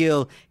Stuart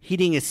MacGill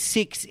hitting a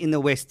 6 in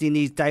the West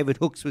Indies. David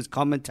Hooks was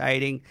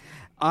commentating.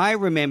 I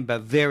remember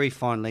very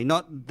fondly,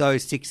 not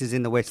those 6s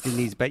in the West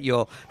Indies, but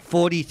your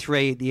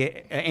 43 at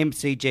the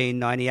MCG in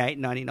 98,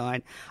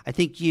 99. I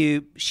think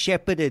you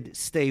shepherded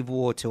Steve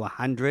Waugh to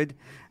 100.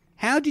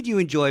 How did you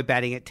enjoy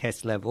batting at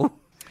Test level?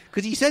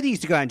 Because you said he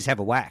used to go and just have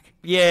a whack.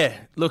 Yeah,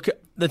 look,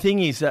 the thing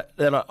is that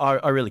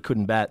I really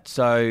couldn't bat.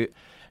 So,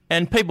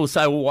 and people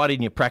say, well, why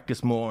didn't you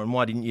practice more and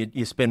why didn't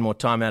you spend more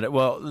time at it?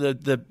 Well,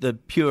 the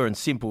pure and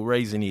simple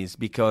reason is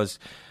because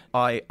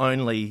I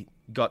only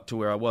got to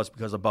where I was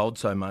because I bowled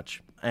so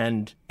much.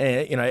 And,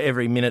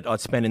 every minute I'd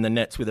spend in the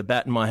nets with a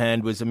bat in my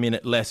hand was a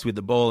minute less with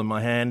the ball in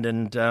my hand.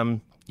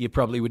 And you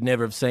probably would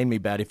never have seen me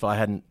bat if I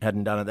hadn't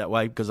done it that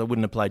way, because I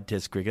wouldn't have played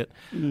Test cricket.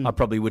 I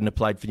probably wouldn't have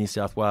played for New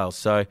South Wales.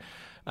 So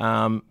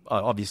I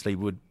obviously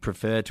would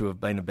prefer to have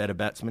been a better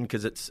batsman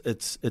because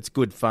it's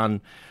good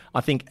fun.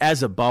 I think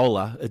as a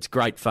bowler, it's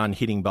great fun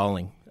hitting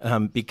bowling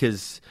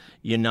because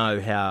you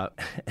know how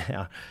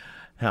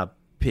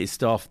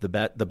pissed off the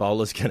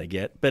bowler's going to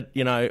get. But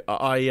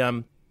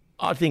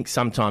I think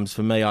sometimes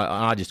for me,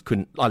 I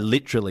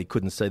literally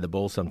couldn't see the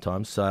ball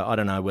sometimes. So I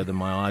don't know whether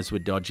my eyes were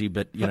dodgy,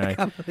 but I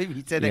can't believe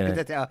you said that,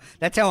 because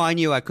that's how I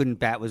knew I couldn't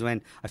bat, was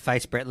when I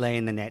faced Brett Lee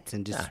in the nets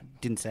and just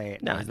didn't see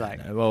it. No.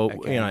 Well,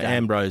 okay,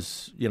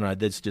 Ambrose,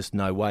 there's just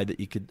no way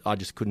that you could. I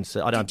just couldn't see.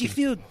 Did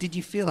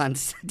you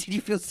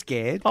feel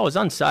scared? I was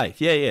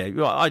unsafe. Yeah.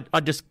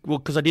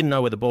 Because I didn't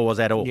know where the ball was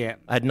at all. Yeah.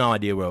 I had no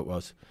idea where it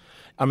was.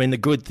 I mean, the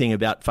good thing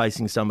about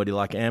facing somebody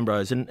like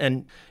Ambrose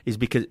and is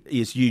because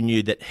you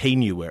knew that he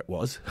knew where it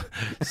was.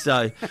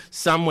 So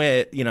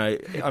somewhere,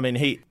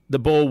 the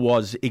ball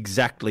was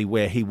exactly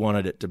where he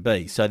wanted it to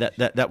be. So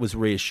that was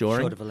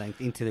reassuring. Short of a length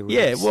into the ribs.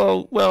 Yeah,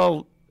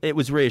 well, it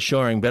was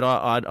reassuring, but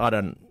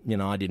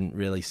I didn't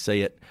really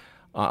see it.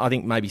 I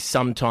think maybe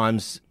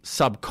sometimes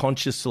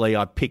subconsciously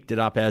I picked it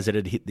up as it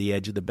had hit the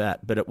edge of the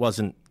bat, but it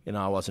wasn't.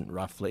 I wasn't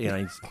roughly.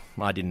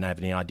 I didn't have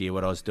any idea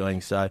what I was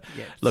doing. So,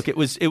 look, it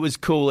was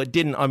cool. It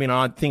didn't. I mean,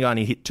 I think I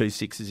only hit 2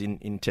 sixes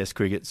in Test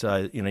cricket,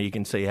 so you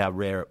can see how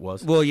rare it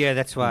was. Well, yeah,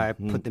 that's why I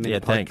put them in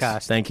the podcast.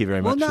 Thanks. Thank you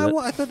very much. Well, no,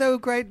 I thought they were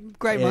great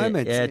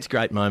moments. Yeah, it's a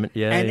great moment.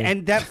 Yeah,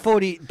 and that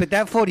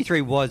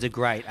 43 was a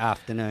great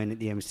afternoon at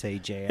the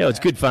MCG. Yeah, it was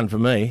good fun for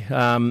me.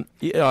 I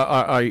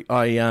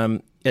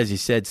as you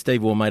said,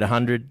 Steve Waugh made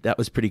 100. That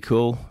was pretty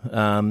cool.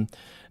 And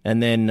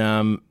then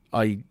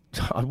I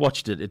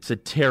watched it. It's a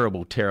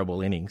terrible,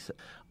 terrible innings.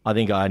 I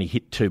think I only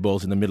hit 2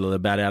 balls in the middle of the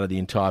bat out of the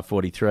entire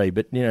 43.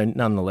 But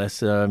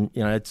nonetheless,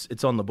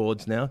 it's on the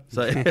boards now.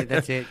 So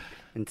that's it.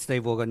 And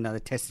Steve Waugh got another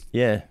test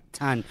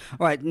ton.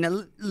 All right,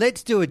 now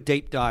let's do a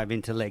deep dive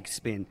into leg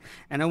spin.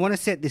 And I want to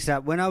set this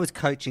up. When I was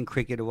coaching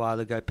cricket a while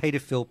ago, Peter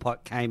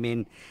Philpott came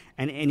in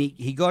and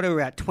he got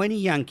about 20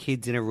 young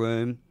kids in a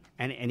room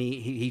and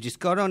he just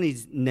got on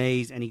his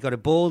knees and he got a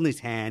ball in his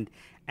hand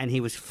and he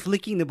was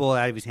flicking the ball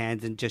out of his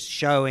hands and just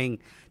showing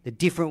the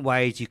different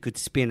ways you could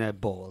spin a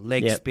ball,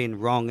 leg spin,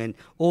 wrong, and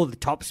all the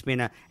top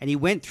spinner. And he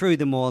went through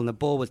them all and the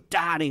ball was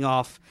darting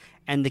off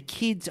and the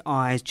kids'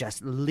 eyes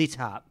just lit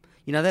up.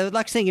 They were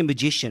like seeing a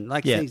magician,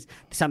 seeing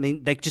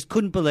something. They just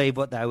couldn't believe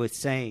what they were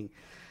seeing.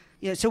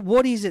 So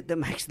what is it that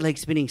makes leg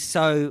spinning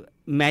so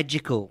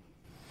magical?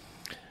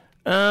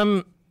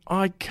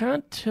 I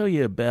can't tell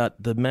you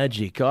about the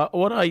magic.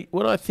 What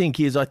I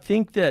think is, I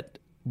think that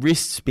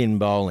wrist spin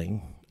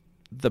bowling,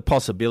 the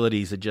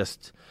possibilities are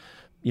just,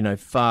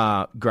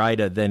 far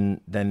greater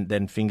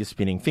than finger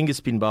spinning. Finger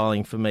spin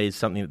bowling for me is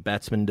something that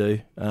batsmen do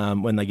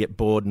when they get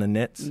bored in the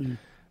nets.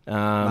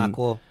 Mark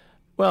Waugh.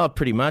 Well,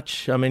 pretty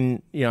much. I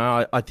mean,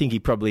 I think he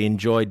probably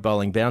enjoyed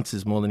bowling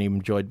bounces more than he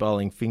enjoyed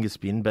bowling finger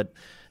spin, but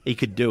he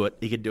could do it.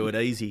 He could do it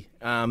easy.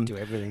 Do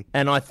everything.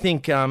 And I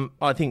think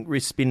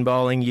wrist spin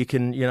bowling, you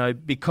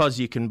can, because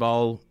you can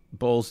bowl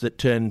balls that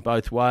turn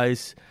both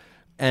ways,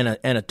 and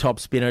a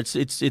top spinner.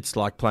 It's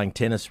like playing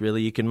tennis,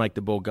 really. You can make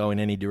the ball go in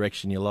any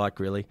direction you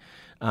like, really.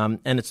 And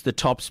it's the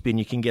top spin.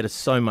 You can get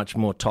so much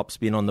more top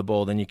spin on the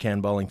ball than you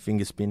can bowling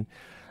finger spin.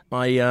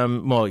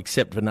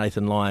 Except for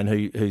Nathan Lyon,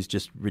 who's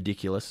just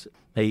ridiculous.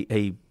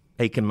 He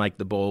can make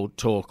the ball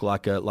talk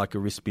like a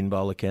wrist spin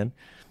bowler can.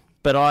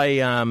 But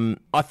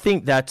I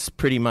think that's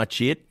pretty much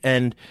it.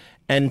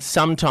 And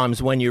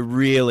sometimes when you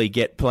really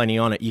get plenty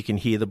on it, you can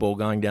hear the ball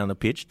going down the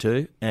pitch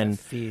too. And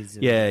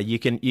you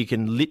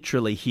can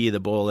literally hear the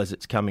ball as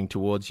it's coming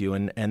towards you,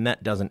 and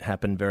that doesn't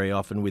happen very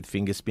often with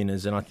finger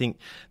spinners. And I think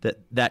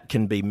that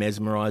can be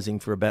mesmerising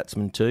for a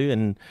batsman too.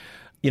 And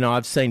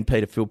I've seen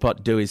Peter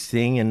Philpott do his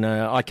thing, and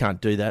I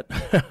can't do that.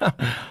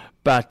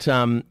 But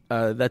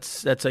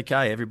that's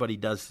okay. Everybody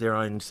does their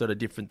own sort of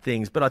different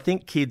things. But I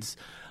think kids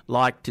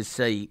like to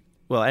see,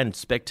 and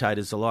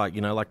spectators alike,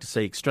 like to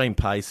see extreme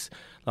pace.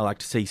 They like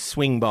to see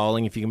swing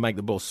bowling. If you can make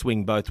the ball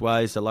swing both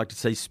ways, they like to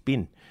see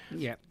spin.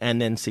 Yeah.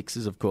 And then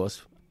sixes, of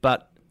course.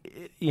 But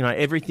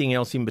everything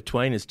else in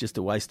between is just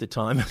a waste of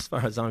time as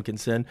far as I'm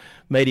concerned.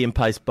 Medium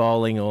pace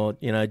bowling or,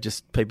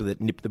 just people that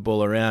nip the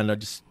ball around, I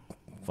just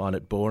find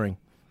it boring.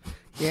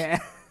 Yeah.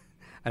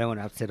 I don't want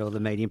to upset all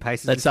the medium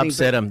paces. Let's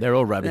upset them. They're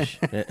all rubbish.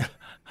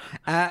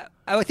 Yeah.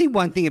 I think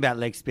one thing about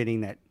leg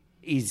spinning that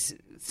is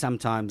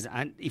sometimes,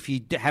 if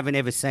you haven't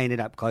ever seen it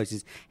up close,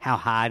 is how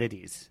hard it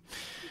is.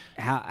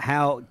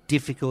 How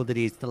difficult it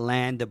is to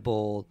land the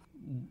ball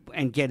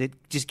and get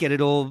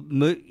it all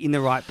in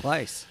the right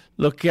place.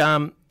 Look,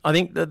 I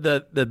think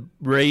the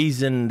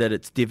reason that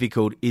it's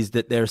difficult is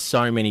that there are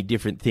so many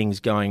different things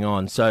going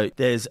on. So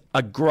there's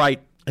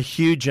a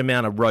huge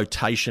amount of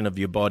rotation of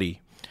your body.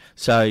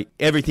 So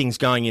everything's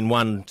going in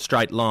one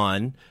straight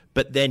line,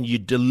 but then you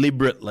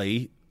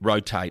deliberately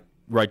rotate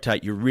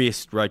your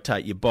wrist,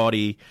 rotate your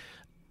body,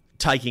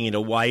 taking it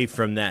away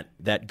from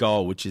that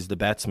goal, which is the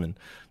batsman.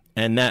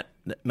 And that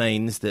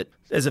means that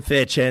there's a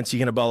fair chance you're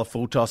going to bowl a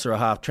full toss or a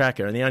half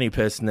tracker. And the only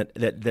person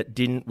that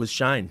didn't was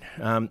Shane.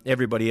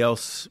 Everybody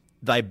else,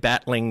 they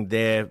battling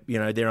their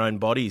own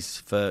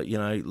bodies for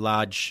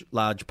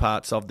large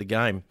parts of the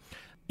game.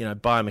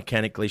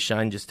 Biomechanically,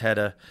 Shane just had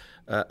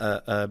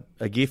a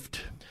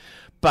gift.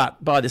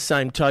 But by the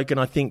same token,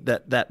 I think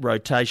that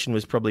rotation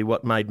was probably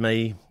what made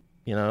me,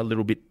 a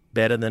little bit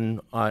better than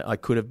I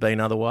could have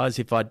been otherwise.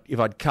 If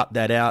I'd cut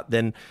that out,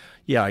 then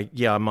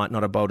I might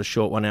not have bowled a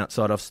short one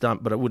outside off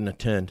stump, but it wouldn't have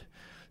turned.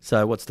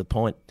 So what's the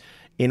point?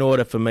 In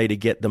order for me to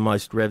get the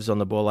most revs on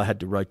the ball, I had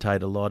to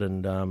rotate a lot,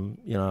 and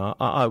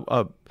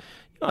I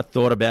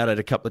thought about it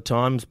a couple of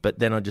times, but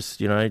then I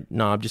just,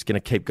 I'm just going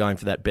to keep going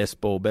for that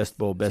best ball.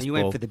 So you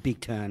went for the big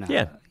turn.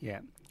 Yeah.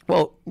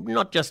 Well,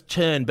 not just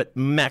turn, but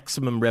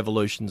maximum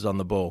revolutions on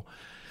the ball,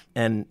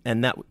 and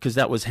that because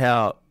that was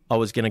how I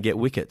was going to get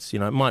wickets. It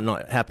might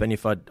not happen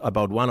if I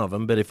bowled one of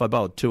them, but if I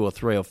bowled 2 or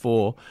 3 or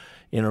 4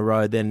 in a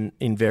row, then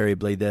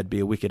invariably there'd be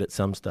a wicket at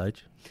some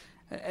stage.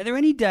 Are there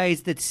any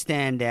days that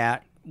stand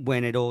out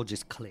when it all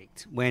just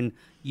clicked, when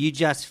you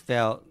just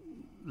felt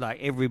like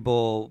every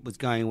ball was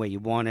going where you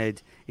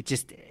wanted.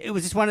 It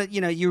was just one of,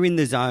 you're in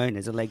the zone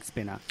as a leg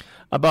spinner.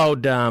 I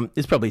bowled,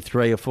 there's probably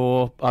 3 or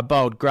 4. I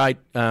bowled great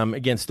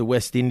against the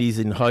West Indies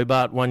in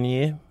Hobart one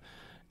year,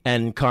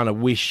 and kind of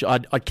wish I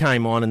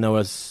came on and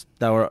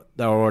they were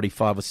already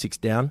 5 or 6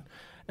 down,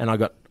 and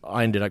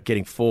I ended up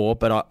getting 4,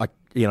 but I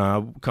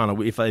kind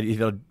of if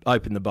I'd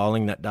opened the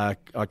bowling that day,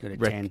 I could have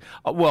 10.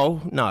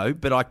 Well, no,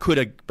 but I could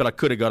have got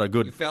a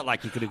good. You felt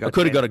like you could have got. I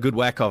could have got a good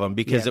whack of them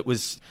because it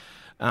was,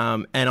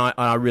 and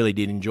I really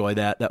did enjoy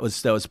that. That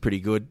was pretty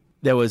good.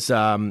 There was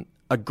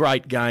a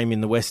great game in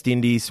the West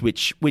Indies,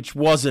 which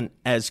wasn't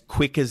as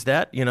quick as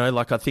that.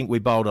 Like I think we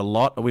bowled a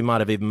lot. We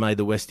might have even made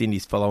the West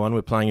Indies follow on.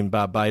 We're playing in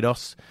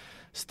Barbados.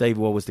 Steve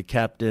Waugh was the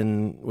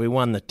captain. We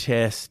won the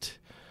test.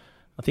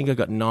 I think I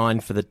got 9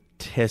 for the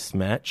test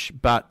match,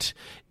 but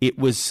it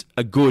was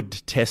a good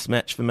test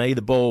match for me.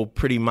 The ball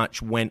pretty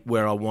much went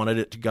where I wanted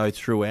it to go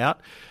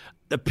throughout.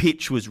 The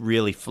pitch was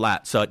really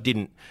flat, so it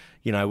didn't,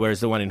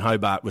 whereas the one in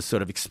Hobart was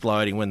sort of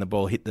exploding when the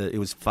ball hit it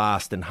was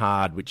fast and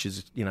hard, which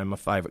is, my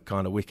favourite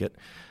kind of wicket.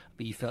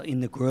 But you felt in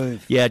the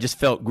groove. Yeah, it just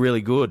felt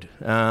really good.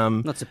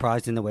 Not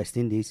surprised in the West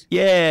Indies.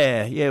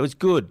 Yeah, it was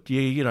good.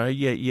 You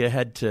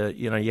had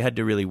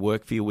to really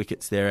work for your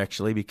wickets there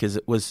actually, because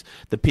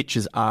the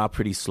pitches are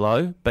pretty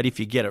slow. But if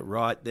you get it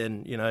right,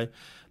 then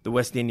the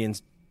West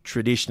Indians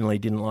traditionally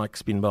didn't like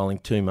spin bowling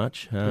too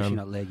much. Especially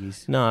not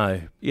leggies.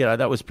 No,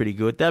 that was pretty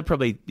good. They're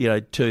probably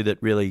 2 that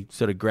really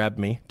sort of grabbed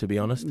me, to be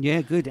honest.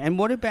 Yeah, good. And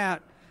what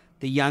about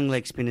the young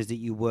leg spinners that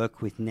you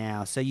work with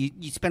now? So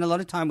you spent a lot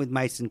of time with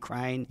Mason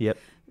Crane. Yep.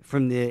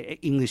 From the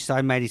English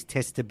side, made his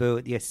test debut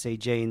at the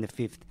SCG in the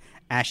 5th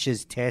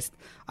Ashes test.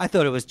 I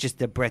thought it was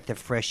just a breath of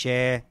fresh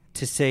air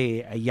to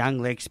see a young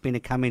leg spinner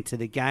come into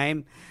the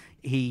game.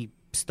 He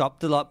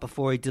stopped a lot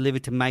before he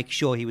delivered to make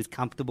sure he was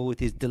comfortable with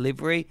his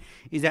delivery.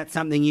 Is that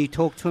something you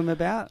talk to him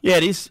about? Yeah,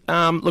 it is.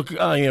 Look,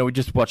 we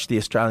just watched the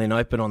Australian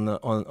Open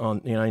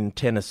in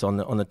tennis on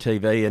the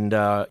TV, and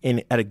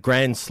at a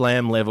Grand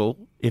Slam level,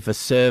 if a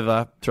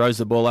server throws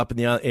the ball up in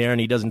the air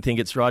and he doesn't think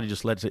it's right, he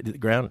just lets it hit the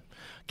ground,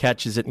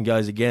 catches it and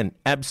goes again.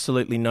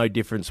 Absolutely no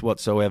difference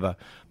whatsoever.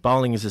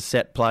 Bowling is a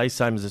set play,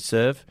 same as a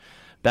serve.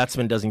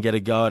 Batsman doesn't get a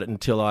go at it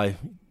until I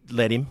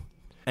let him.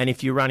 And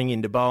if you're running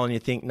into bowl and you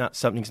think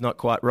something's not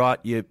quite right,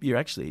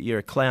 you're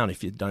a clown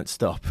if you don't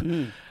stop.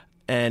 Mm.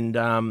 And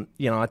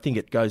I think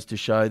it goes to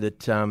show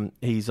that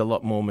he's a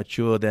lot more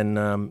mature than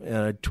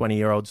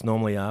 20-year-olds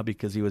normally are,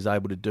 because he was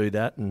able to do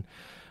that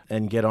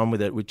and get on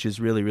with it, which is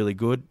really, really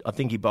good. I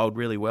think he bowled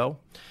really well.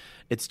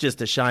 It's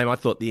just a shame. I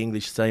thought the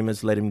English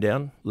seamers let him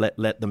down,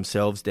 let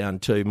themselves down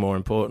too, more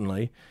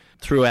importantly,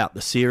 throughout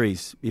the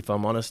series, if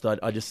I'm honest.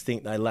 I just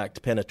think they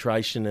lacked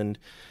penetration, and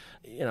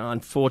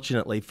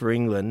unfortunately for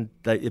England,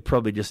 it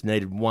probably just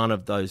needed one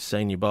of those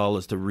senior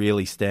bowlers to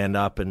really stand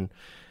up and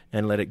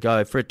let it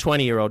go. For a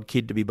 20-year-old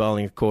kid to be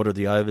bowling a quarter of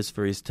the overs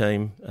for his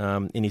team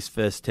in his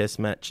first test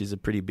match is a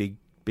pretty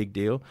big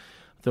deal.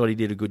 I thought he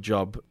did a good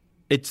job.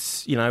 It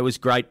was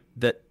great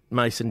that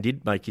Mason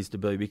did make his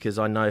debut, because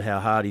I know how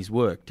hard he's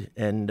worked.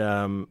 And,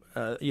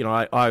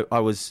 I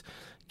was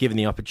given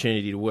the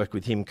opportunity to work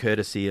with him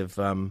courtesy of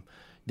the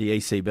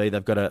ECB.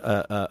 They've got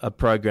a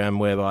program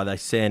whereby they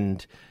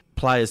send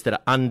players that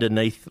are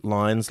underneath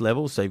Lions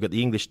level. So you've got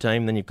the English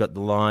team, then you've got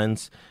the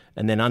Lions,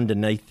 and then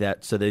underneath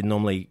that, so they're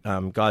normally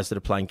guys that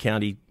are playing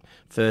county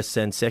firsts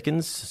and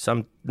seconds.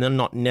 They're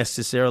not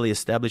necessarily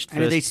established first.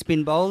 And are these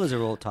spin bowlers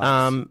or all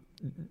types?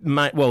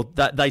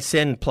 They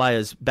send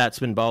players,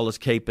 batsmen, bowlers,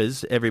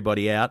 keepers,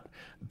 everybody out,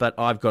 but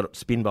I've got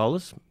spin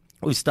bowlers.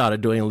 We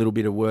started doing a little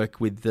bit of work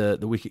with the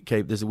wicket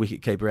keeper. There's a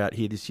wicket keeper out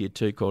here this year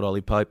too called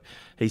Ollie Pope.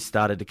 He's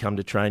started to come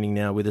to training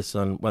now with us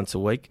once a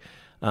week.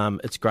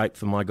 It's great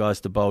for my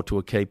guys to bowl to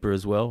a keeper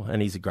as well,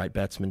 and he's a great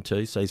batsman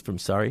too, so he's from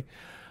Surrey.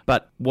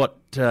 But what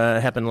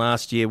happened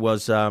last year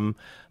was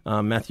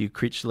Matthew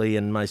Critchley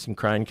and Mason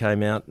Crane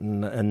came out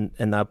and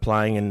they were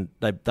playing, and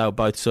they were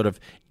both sort of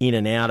in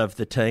and out of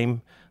the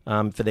team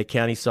for their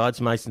county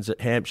sides. Mason's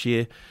at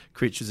Hampshire,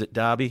 Critch is at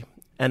Derby,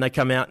 and they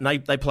come out and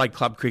they played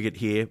club cricket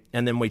here,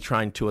 and then we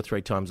train 2 or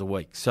 3 times a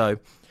week. So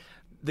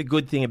the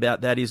good thing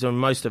about that is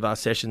most of our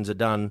sessions are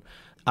done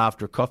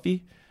after a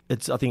coffee. I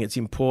think it's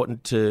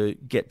important to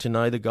get to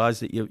know the guys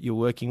that you're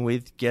working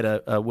with, get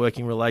a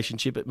working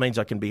relationship. It means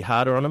I can be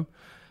harder on them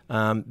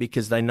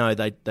because they know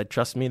they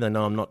trust me. They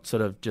know I'm not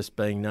sort of just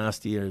being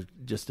nasty or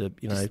just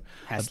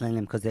hassling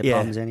them because they're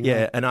bums anyway.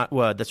 Yeah, and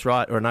that's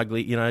right, or an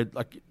ugly,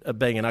 like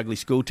being an ugly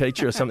school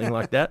teacher or something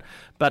like that.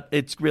 But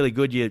it's really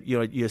good.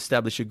 You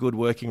establish a good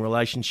working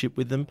relationship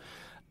with them.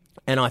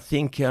 And I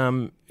think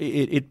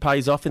it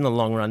pays off in the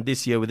long run.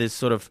 This year, there's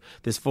 4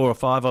 or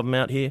 5 of them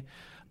out here.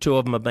 2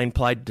 of them have been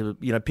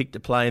picked to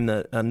play in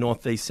the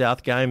North East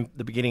South game,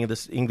 the beginning of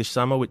this English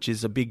summer, which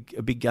is a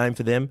big game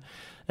for them.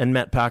 And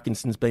Matt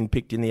Parkinson's been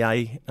picked in the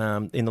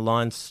in the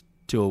Lions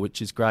tour,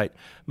 which is great.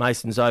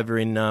 Mason's over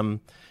in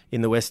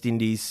the West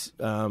Indies,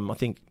 I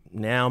think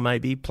now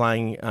maybe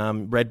playing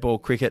red ball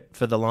cricket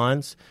for the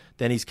Lions.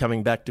 Then he's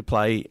coming back to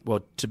play,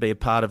 to be a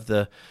part of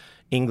the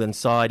England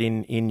side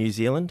in New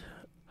Zealand.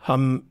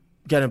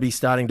 going to be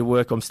starting to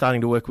work. I'm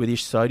starting to work with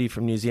Ish Sodhi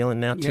from New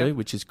Zealand now too,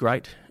 which is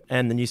great.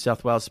 And the New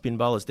South Wales spin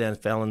bowlers, Dan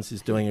Fallons,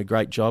 is doing a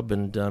great job,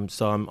 and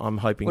so I'm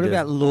hoping. What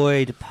about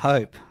Lloyd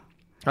Pope?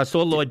 I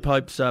saw Lloyd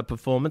Pope's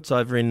performance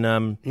over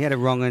in. He had a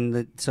wrong one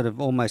that sort of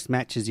almost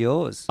matches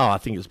yours. Oh, I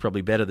think it was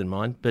probably better than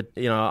mine. But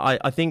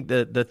I think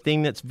the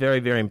thing that's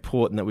very, very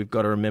important that we've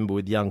got to remember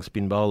with young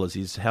spin bowlers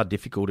is how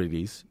difficult it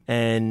is,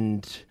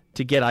 and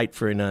to get 8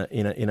 for in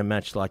a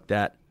match like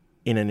that,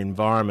 in an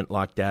environment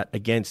like that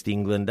against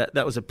England,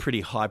 that was a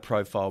pretty high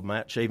profile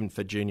match, even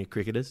for junior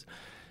cricketers.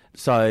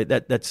 So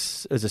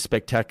that's a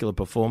spectacular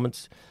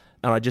performance,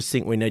 and I just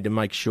think we need to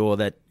make sure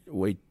that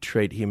we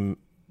treat him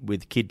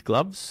with kid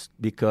gloves,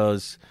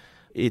 because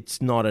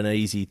it's not an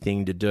easy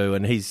thing to do,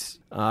 and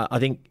I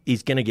think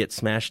he's going to get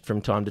smashed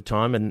from time to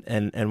time,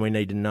 and we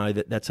need to know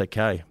that that's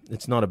okay.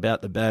 It's not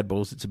about the bad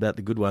balls, it's about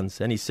the good ones,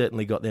 and he's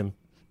certainly got them.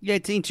 Yeah,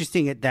 it's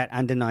interesting at that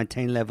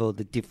under-19 level,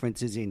 the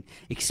differences in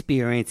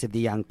experience of the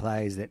young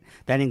players, that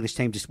English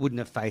team just wouldn't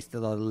have faced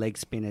a lot of leg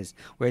spinners,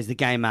 whereas the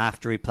game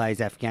after he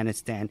plays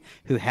Afghanistan,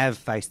 who have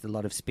faced a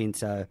lot of spin,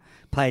 so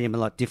played him a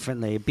lot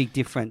differently, a big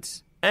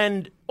difference.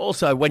 And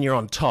also when you're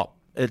on top,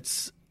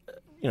 it's,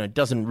 it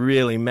doesn't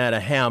really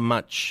matter how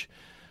much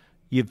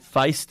you've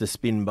faced a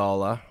spin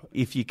bowler.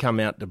 If you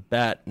come out to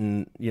bat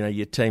and,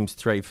 your team's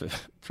 3 for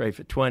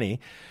 20,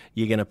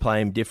 you're going to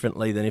play him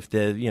differently than if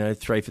they're,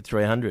 3 for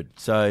 300.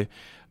 So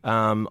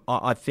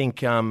I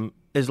think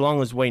as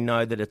long as we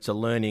know that it's a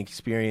learning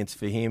experience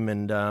for him,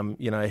 and,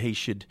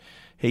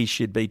 he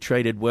should be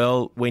treated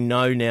well, we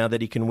know now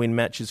that he can win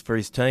matches for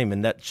his team,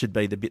 and that should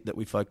be the bit that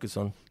we focus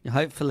on.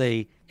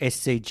 Hopefully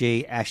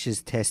SCG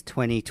Ashes Test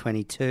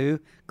 2022,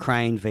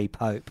 Crane v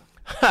Pope.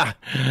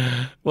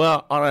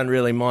 Well, I don't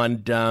really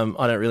mind. I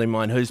don't really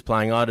mind who's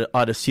playing.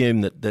 I'd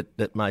assume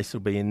that Mace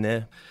will be in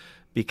there,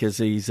 because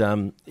he's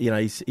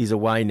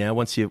away now.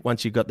 Once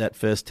you've got that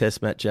first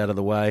Test match out of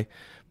the way,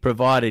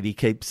 provided he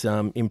keeps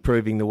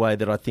improving the way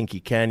that I think he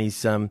can.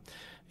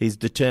 He's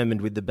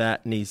determined with the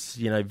bat, and he's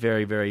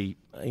very, very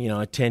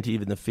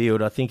attentive in the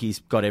field. I think he's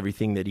got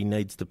everything that he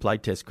needs to play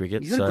Test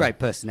cricket. He's got a great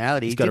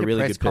personality. He's got a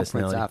really good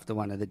personality. After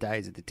one of the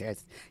days of the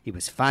Test, he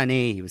was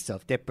funny. He was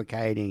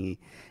self-deprecating,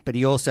 but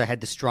he also had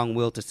the strong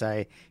will to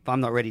say, "If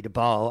I'm not ready to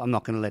bowl, I'm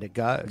not going to let it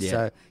go." Yeah.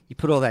 So you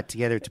put all that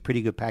together, it's a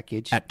pretty good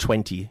package. At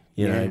 20,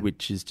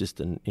 which is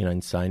just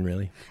insane,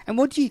 really. And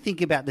what do you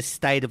think about the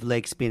state of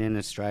leg spin in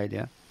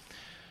Australia?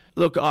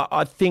 Look,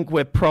 I think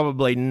we're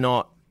probably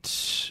not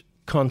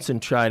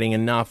concentrating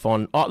enough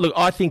on... Look,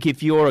 I think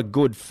if you're a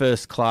good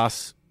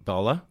first-class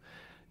bowler,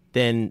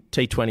 then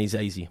T20 is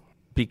easy,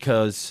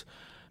 because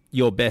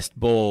your best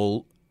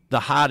ball,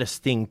 the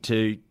hardest thing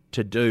to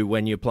do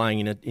when you're playing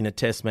in a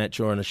Test match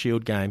or in a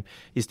Shield game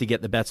is to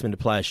get the batsman to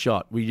play a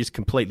shot. We just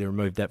completely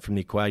removed that from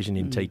the equation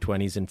in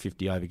T20s and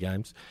 50-over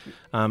games.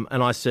 And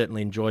I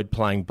certainly enjoyed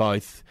playing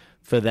both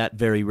for that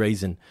very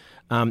reason.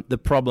 The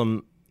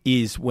problem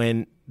is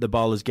when the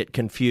bowlers get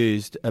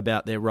confused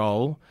about their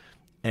role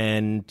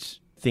and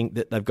think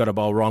that they've got to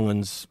bowl wrong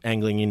uns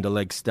angling into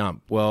leg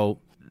stump. Well,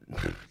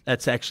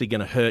 that's actually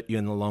going to hurt you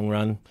in the long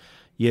run.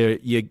 You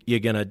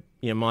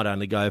might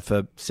only go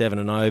for 7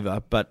 and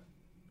over, but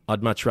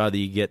I'd much rather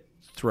you get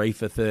 3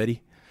 for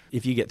 30.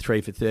 If you get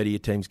 3 for 30, your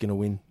team's going to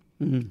win.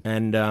 Mm-hmm.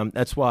 And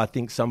that's why I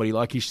think somebody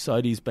like Ish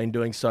Sodhi's been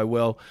doing so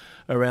well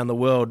around the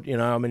world.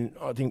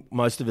 I think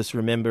most of us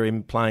remember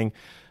him playing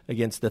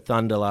against the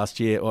Thunder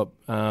last year, or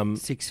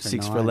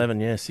 6 for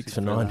 11, 6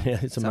 for 9. Yeah,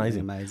 it's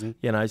amazing.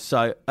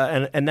 So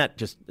and that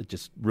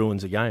just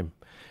ruins a game.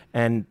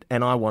 And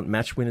I want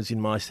match winners in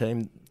my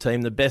team.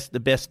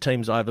 The best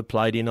teams I ever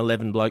played in,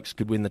 11 blokes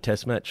could win the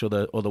Test match or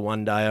the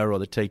one dayer or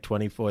the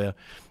T20 for you.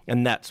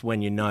 And that's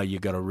when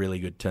you've got a really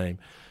good team,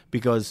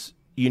 because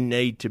you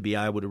need to be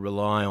able to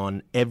rely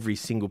on every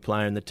single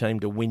player in the team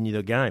to win you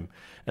the game.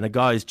 And a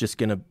guy who's just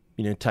going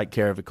to take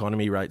care of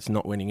economy rates,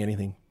 not winning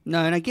anything.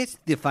 No, and I guess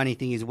the funny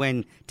thing is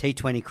when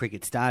T20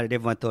 cricket started,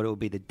 everyone thought it would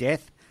be the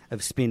death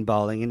of spin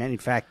bowling, and in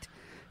fact,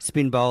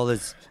 spin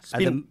bowlers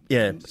spin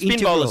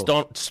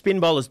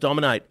bowlers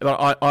dominate.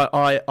 But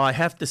I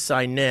have to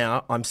say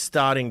now, I'm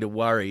starting to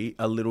worry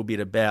a little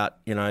bit about,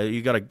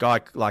 you got a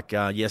guy like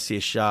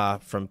Yasir Shah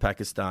from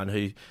Pakistan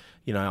who,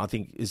 I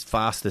think is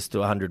fastest to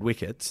 100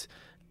 wickets,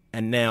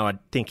 and now I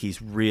think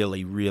he's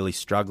really, really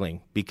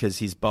struggling because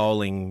his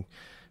bowling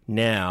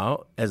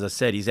now, as I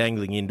said, he's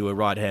angling into a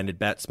right-handed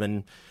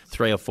batsman,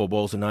 3 or 4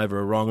 balls and over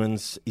a wrong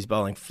uns. He's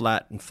bowling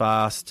flat and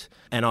fast.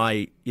 And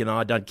I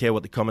don't care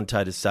what the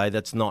commentators say.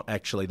 That's not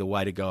actually the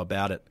way to go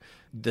about it.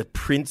 The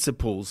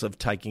principles of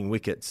taking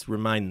wickets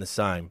remain the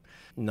same,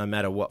 no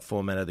matter what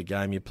format of the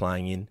game you're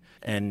playing in.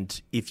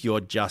 And if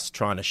you're just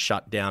trying to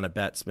shut down a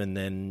batsman,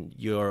 then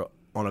you're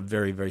on a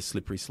very, very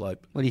slippery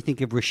slope. What do you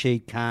think of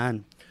Rashid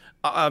Khan?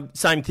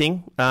 Same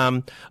thing.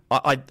 I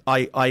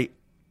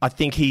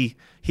think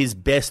his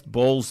best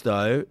balls,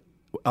 though,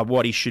 are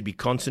what he should be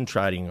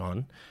concentrating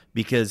on,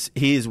 because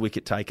he is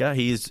wicket taker,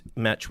 he is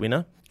match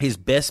winner. His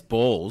best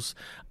balls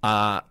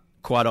are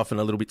quite often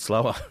a little bit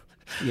slower.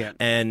 Yeah.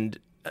 And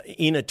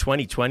in a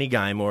 2020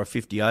 game or a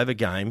 50-over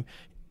game,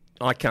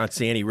 I can't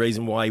see any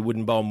reason why he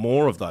wouldn't bowl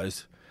more of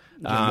those.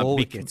 More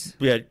wickets.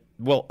 Yeah,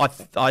 well,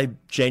 I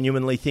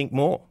genuinely think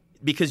more,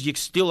 because you're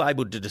still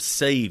able to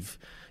deceive.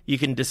 You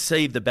can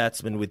deceive the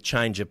batsman with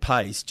change of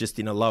pace just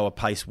in a lower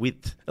pace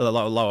width, a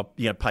lower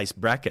pace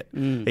bracket.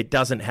 It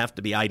doesn't have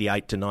to be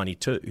 88 to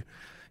 92.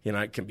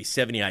 It can be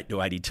 78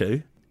 to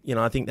 82.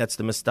 I think that's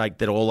the mistake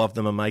that all of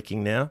them are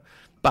making now.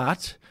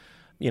 But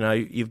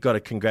you've got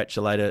to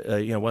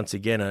congratulate once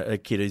again a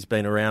kid who's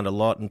been around a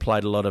lot and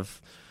played a lot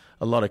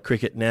of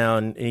cricket now,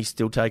 and he's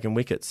still taking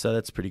wickets, so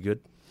that's pretty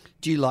good.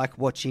 Do you like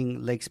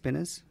watching leg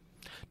spinners?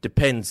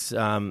 Depends.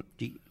 I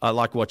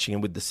like watching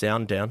them with the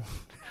sound down.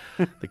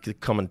 The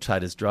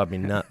commentators drive me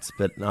nuts,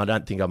 but I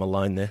don't think I'm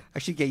alone there. I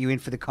should get you in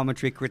for the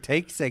commentary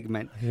critique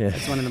segment. Yeah.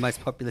 It's one of the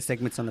most popular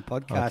segments on the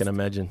podcast. I can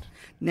imagine.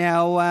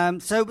 Now,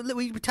 so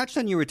we touched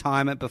on your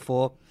retirement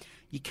before.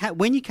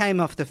 When you came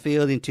off the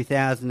field in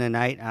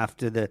 2008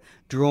 after the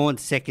drawn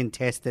second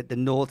test at the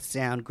North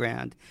Sound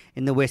ground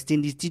in the West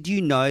Indies, did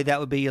you know that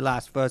would be your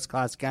last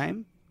first-class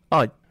game?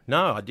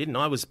 No, I didn't.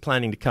 I was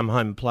planning to come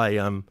home and play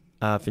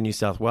for New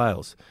South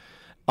Wales.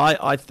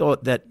 I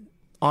thought that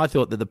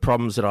the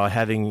problems that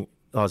I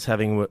was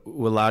having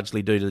were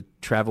largely due to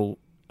travel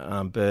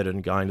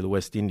burden going to the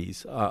West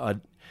Indies. I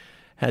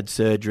had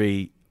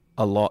surgery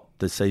a lot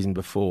the season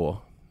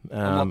before.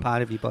 On what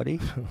part of your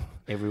body?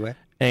 Everywhere?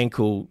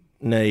 Ankle,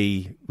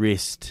 knee,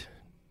 wrist,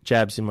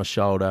 jabs in my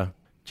shoulder,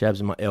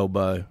 jabs in my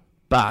elbow.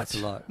 But that's a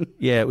lot.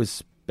 Yeah, it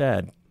was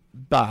bad.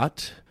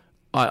 But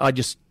I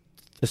just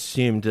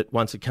assumed that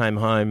once I came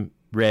home,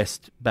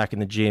 rest, back in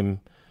the gym,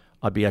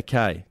 I'd be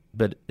okay.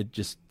 But it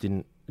just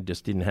didn't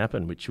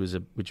happen, which was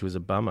a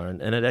bummer,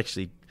 and it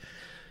actually,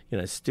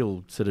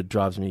 still sort of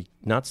drives me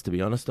nuts, to be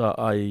honest.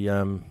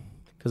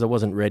 Because I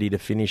wasn't ready to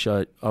finish.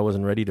 I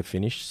wasn't ready to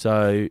finish.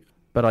 So,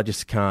 but I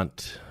just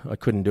can't. I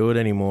couldn't do it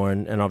anymore,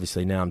 and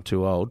obviously now I'm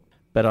too old.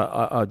 But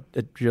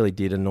it really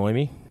did annoy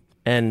me,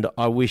 and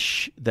I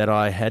wish that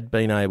I had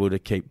been able to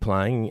keep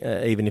playing,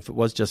 even if it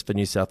was just for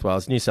New South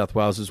Wales. New South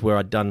Wales is where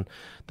I'd done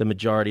the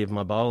majority of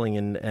my bowling,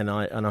 and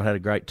I had a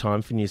great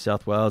time for New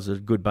South Wales. A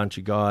good bunch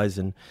of guys,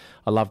 and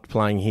I loved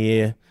playing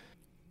here.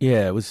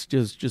 Yeah, it was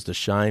just a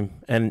shame.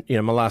 And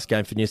my last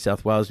game for New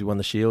South Wales, we won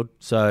the Shield,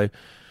 so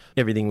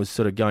everything was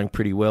sort of going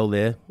pretty well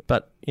there.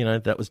 But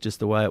that was just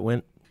the way it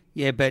went.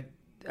 Yeah, but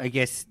I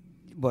guess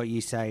what you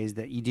say is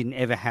that you didn't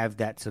ever have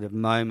that sort of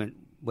moment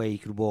where you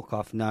could walk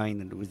off knowing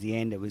that it was the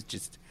end. It was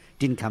just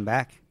didn't come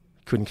back.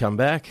 Couldn't come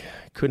back.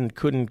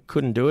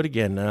 Couldn't do it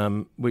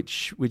again.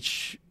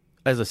 Which,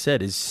 as I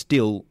said, is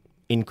still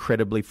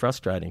incredibly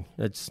frustrating.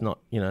 It's not.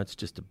 It's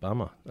just a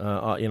bummer.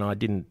 I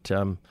didn't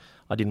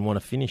want to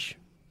finish.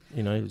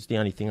 It was the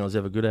only thing I was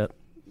ever good at.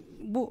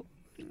 Well,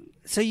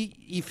 so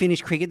you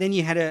finished cricket. Then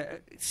you've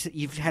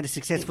had a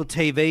successful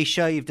TV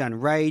show. You've done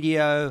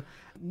radio.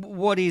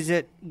 What is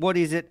it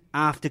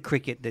after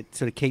cricket that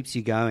sort of keeps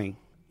you going?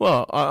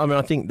 Well,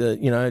 I think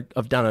that,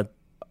 I've done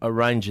a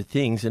range of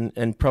things,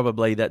 and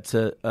probably that's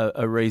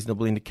a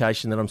reasonable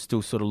indication that I'm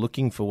still sort of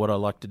looking for what I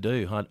like to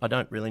do. I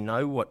don't really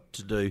know what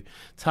to do.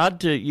 It's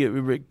hard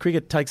to...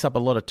 cricket takes up a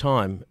lot of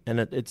time, and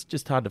it's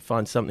just hard to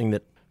find something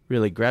that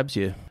really grabs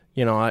you.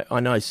 I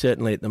know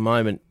certainly at the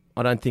moment,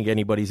 I don't think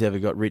anybody's ever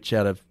got rich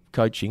out of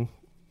coaching.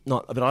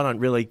 But I don't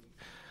really...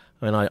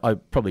 I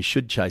probably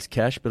should chase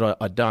cash, but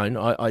I don't.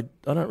 I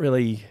don't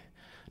really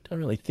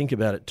think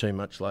about it too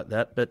much like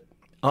that, but...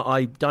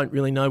 I don't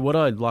really know what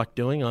I like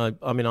doing. I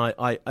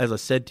as I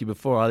said to you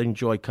before, I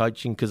enjoy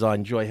coaching because I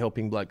enjoy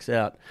helping blokes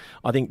out.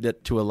 I think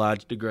that to a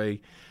large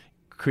degree,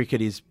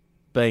 cricket is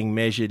being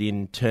measured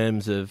in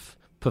terms of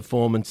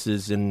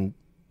performances and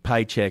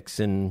paychecks,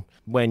 and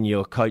when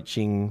you're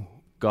coaching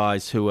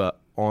guys who are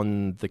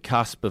on the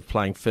cusp of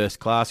playing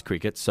first-class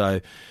cricket,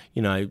 so,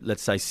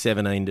 let's say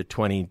 17 to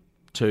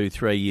 22,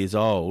 3 years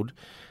old,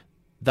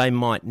 they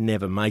might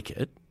never make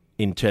it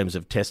in terms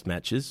of test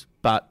matches,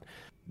 but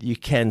you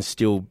can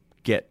still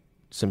get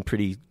some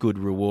pretty good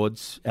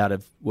rewards out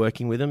of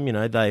working with them.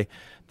 I'm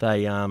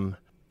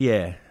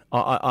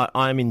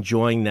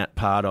enjoying that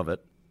part of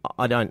it.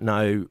 I don't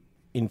know,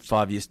 in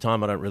 5 years'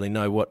 time, I don't really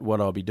know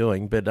what I'll be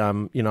doing, but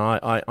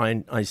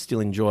I still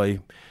enjoy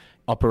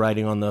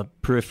operating on the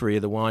periphery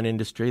of the wine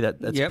industry.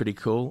 That's pretty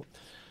cool.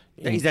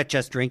 Is that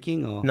just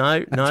drinking, or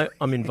no?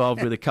 I'm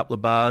involved with a couple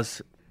of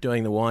bars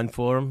doing the wine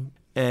for them,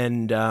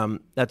 and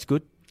that's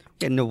good.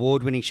 An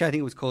award-winning show. I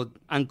think it was called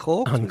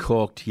Uncorked.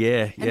 Uncorked,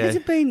 yeah. And has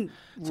it been...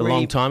 It's a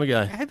long time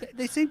ago.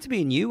 There seems to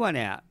be a new one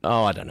out.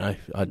 Oh, I don't know.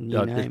 I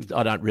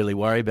don't really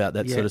worry about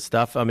that sort of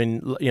stuff. I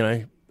mean,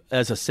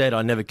 as I said,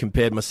 I never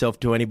compared myself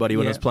to anybody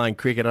when I was playing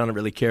cricket. I don't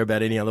really care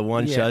about any other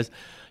wine shows.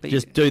 But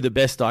just do the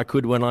best I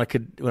could when I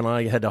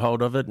had a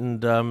hold of it.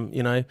 And,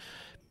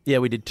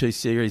 we did 2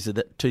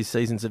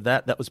 seasons of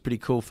that. That was pretty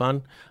cool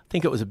fun. I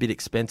think it was a bit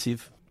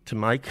expensive to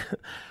make.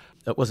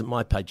 It wasn't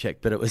my paycheck,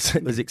 but it was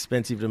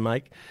expensive to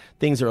make.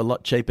 Things are a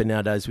lot cheaper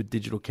nowadays with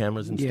digital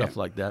cameras and stuff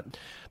like that.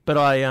 But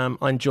I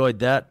enjoyed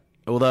that,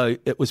 although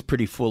it was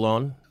pretty full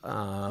on.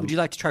 Would you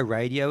like to try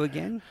radio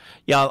again?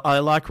 Yeah, I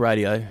like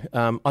radio.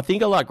 I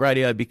think I like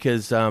radio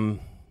because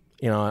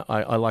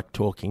I like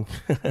talking,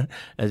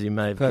 as you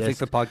may have Perfect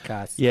guessed. for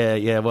podcasts.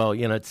 Yeah. Well,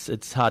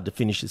 it's hard to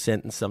finish a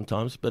sentence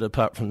sometimes, but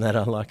apart from that,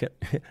 I like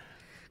it.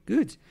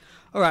 Good.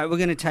 All right, we're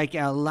going to take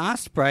our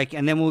last break,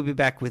 and then we'll be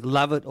back with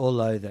Love It or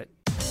Loathe It.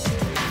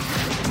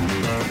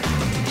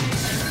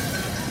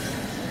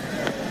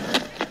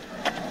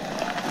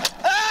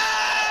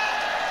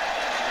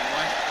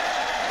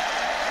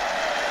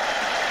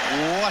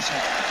 What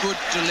a good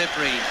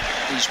delivery.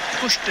 He's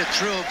pushed it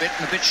through a bit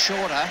and a bit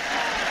shorter.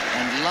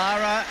 And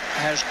Lara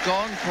has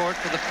gone for it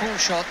for the pull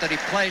shot that he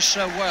plays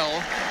so well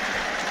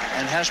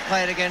and has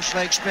played against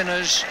leg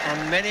spinners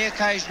on many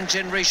occasions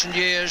in recent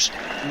years.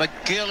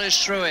 MacGill is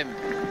through him.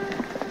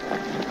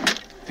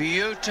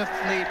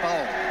 Beautifully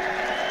bowled.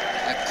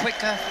 A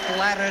quicker,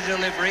 flatter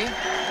delivery,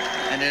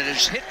 and it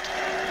has hit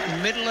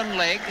middle and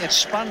leg. It's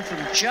spun from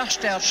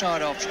just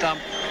outside off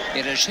stump.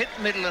 It has hit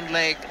middle and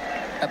leg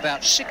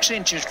about 6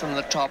 inches from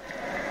the top.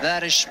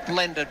 That is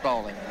splendid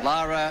bowling.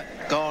 Lara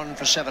gone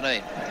for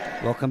 17.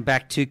 Welcome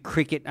back to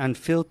Cricket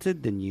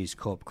Unfiltered, the News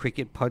Corp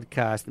cricket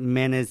podcast.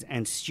 Manners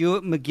and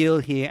Stuart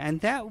MacGill here,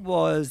 and that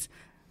was...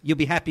 You'll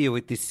be happier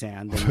with this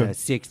sound than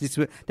 6.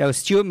 That was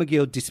Stuart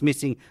MacGill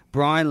dismissing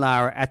Brian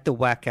Lara at the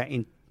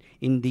Wacker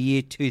in the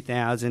year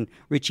 2000.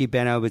 Richie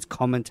Benno was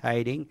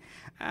commentating.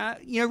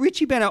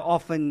 Richie Benno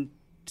often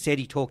said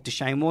he talked to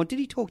Shane Warne. Did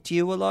he talk to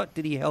you a lot?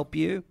 Did he help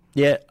you?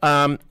 Yeah.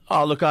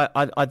 Look,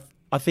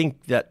 I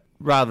think that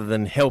rather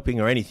than helping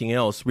or anything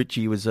else,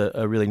 Richie was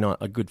a really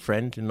a good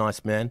friend, a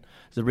nice man.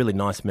 He's a really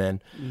nice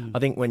man. I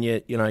think when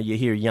you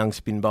hear a young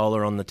spin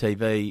bowler on the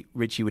TV,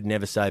 Richie would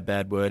never say a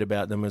bad word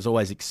about them. Was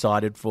always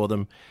excited for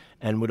them,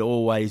 and would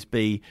always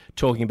be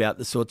talking about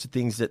the sorts of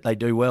things that they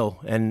do well.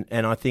 And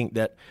I think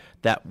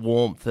that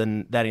warmth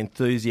and that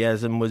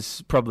enthusiasm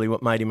was probably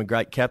what made him a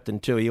great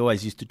captain too. He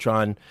always used to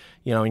try and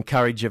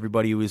encourage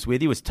everybody he was with.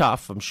 He was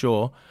tough, I'm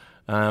sure.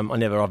 I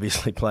never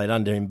obviously played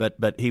under him,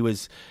 but he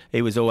was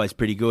always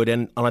pretty good.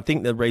 And I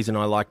think the reason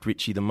I liked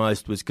Richie the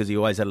most was because he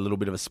always had a little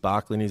bit of a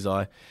sparkle in his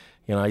eye.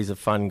 He's a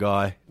fun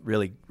guy,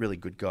 really, really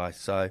good guy.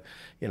 So,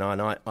 and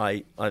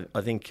I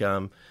think,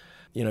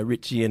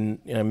 Richie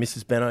and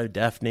Mrs. Benno,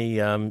 Daphne,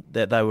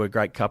 that they were a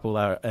great couple.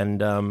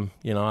 And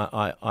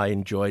I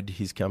enjoyed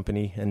his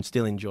company and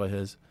still enjoy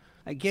hers.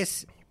 I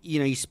guess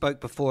you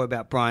spoke before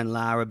about Brian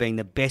Lara being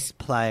the best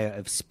player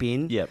of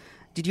spin. Yep.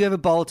 Did you ever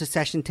bowl to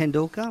Sachin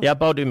Tendulkar? Yeah, I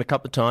bowled him a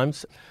couple of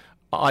times.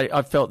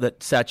 I felt that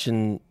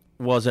Sachin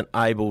wasn't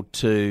able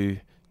to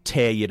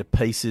tear you to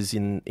pieces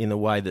in the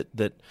way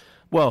that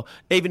well,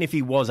 even if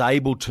he was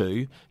able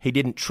to, he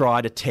didn't try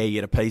to tear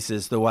you to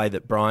pieces the way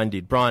that Brian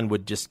did. Brian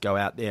would just go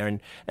out there,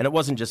 and it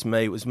wasn't just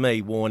me, it was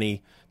me,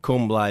 Warnie,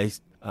 Kumble,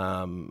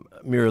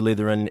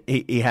 Muralitharan.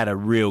 He had a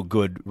real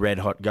good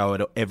red-hot go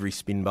at every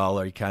spin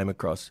bowler he came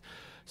across.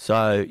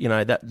 So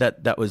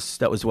that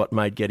was what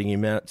made getting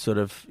him out sort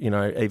of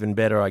even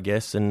better, I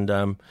guess.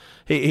 And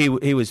he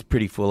was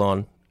pretty full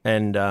on,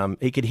 and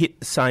he could hit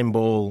the same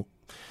ball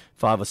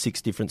 5 or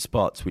 6 different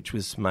spots,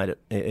 which made it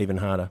even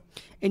harder.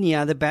 Any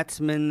other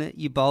batsmen that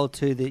you bowled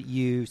to that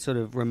you sort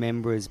of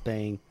remember as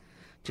being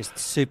just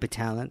super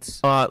talents?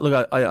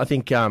 Look, I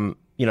think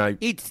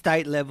Each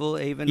state level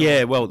even.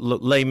 Yeah, well,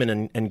 look,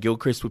 Lehman and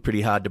Gilchrist were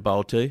pretty hard to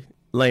bowl to.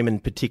 Lehman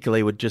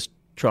particularly would just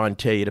try and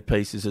tear you to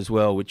pieces as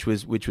well, which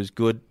was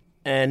good.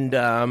 And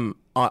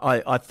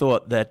I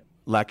thought that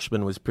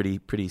Lakshman was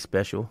pretty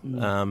special.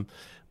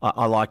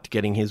 I liked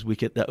getting his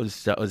wicket. That was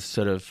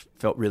sort of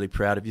felt really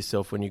proud of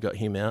yourself when you got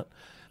him out.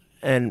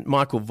 And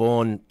Michael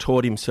Vaughan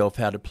taught himself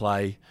how to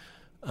play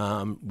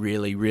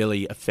really,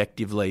 really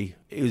effectively.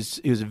 He was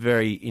a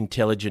very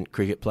intelligent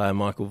cricket player,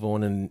 Michael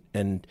Vaughan,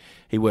 and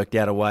he worked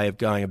out a way of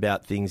going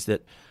about things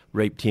that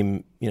reaped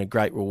him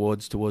great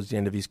rewards towards the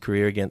end of his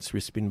career against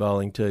wrist spin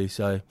bowling too.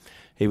 So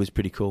he was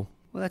pretty cool.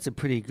 Well, that's a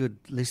pretty good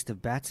list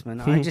of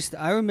batsmen.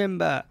 I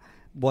remember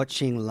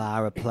watching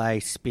Lara play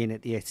spin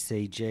at the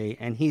SCG,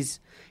 and his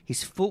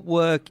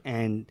footwork,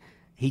 and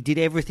he did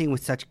everything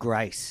with such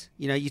grace.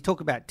 You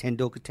talk about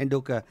Tendulkar.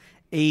 Tendulkar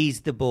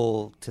eased the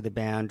ball to the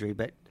boundary,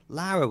 but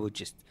Lara would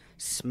just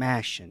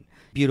smash, and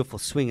beautiful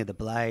swing of the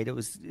blade.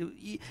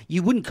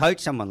 You wouldn't coach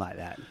someone like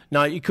that.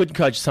 No, you couldn't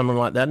coach someone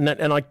like that,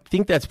 and I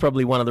think that's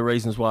probably one of the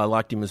reasons why I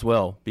liked him as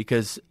well,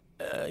 because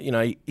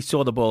he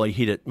saw the ball, he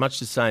hit it, much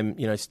the same,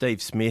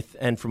 Steve Smith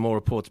and, from all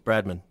reports,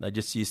 Bradman. They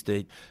just used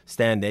to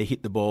stand there,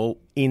 hit the ball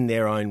in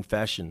their own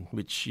fashion,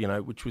 which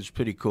was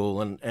pretty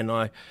cool. And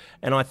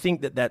I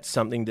think that that's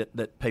something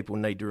that people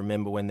need to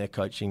remember when they're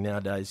coaching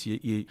nowadays.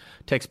 You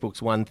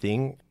textbook's one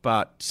thing,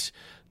 but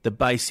the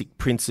basic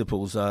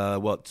principles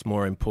are what's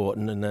more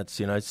important, and that's,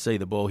 see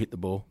the ball, hit the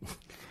ball.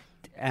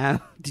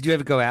 Did you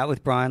ever go out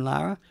with Brian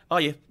Lara? Oh,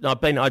 yeah.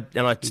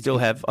 I still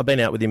have. I've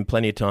been out with him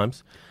plenty of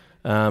times.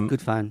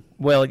 Good fun.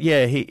 Well,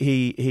 yeah,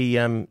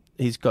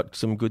 he's got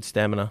some good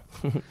stamina.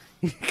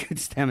 Good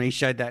stamina. He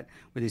showed that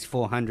with his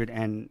 400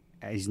 and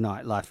his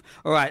nightlife.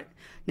 All right,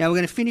 now we're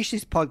going to finish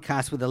this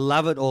podcast with a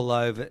love it or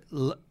loathe it.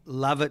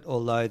 Love it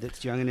or loathe it.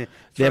 So I'm going to.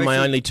 They're my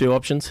only two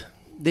options.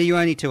 They're your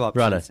only two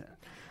options. Righto.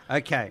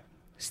 Okay.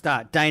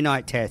 Start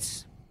day-night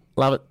tests.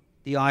 Love it.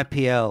 The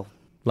IPL.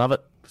 Love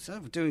it.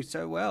 doing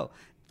so well.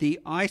 The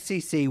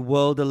ICC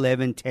World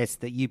 11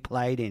 test that you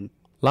played in.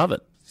 Love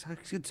it. So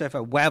good so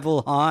far.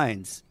 Wavell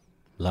Hines.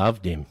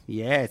 Loved him.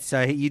 Yeah,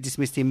 so you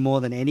dismissed him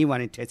more than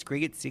anyone in Test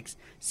cricket,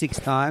 six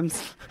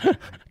times. Of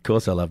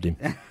course I loved him.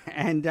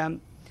 And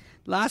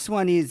last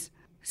one is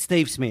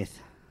Steve Smith.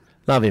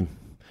 Love him.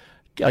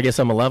 I guess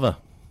I'm a lover.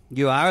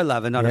 You are a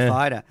lover, not a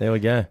fighter. There we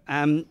go.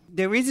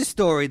 There is a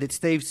story that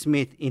Steve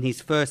Smith, in his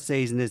first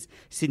season as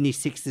Sydney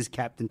Sixers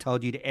captain,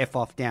 told you to F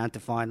off down to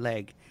fine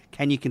leg.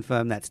 Can you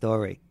confirm that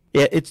story?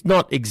 Yeah, it's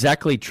not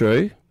exactly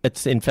true.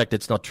 In fact,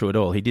 it's not true at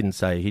all. He didn't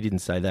say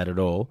that at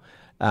all.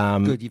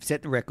 Good, you've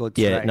set the record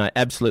straight. Yeah, no,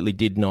 absolutely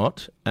did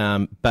not.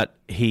 But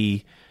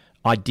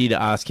I did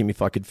ask him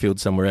if I could field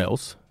somewhere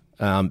else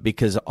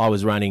because I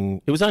was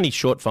running. It was only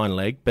short fine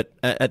leg, but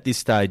at this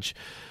stage,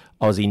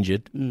 I was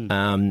injured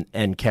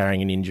and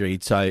carrying an injury.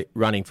 So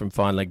running from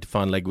fine leg to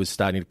fine leg was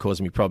starting to cause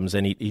me problems.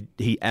 And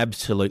he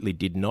absolutely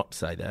did not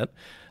say that,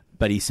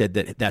 but he said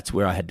that that's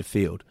where I had to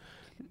field.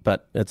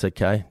 But that's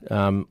okay.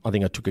 I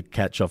think I took a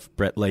catch off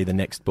Brett Lee the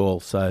next ball,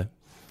 so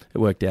it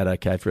worked out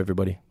okay for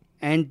everybody.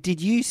 And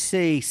did you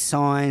see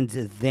signs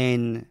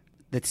then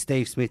that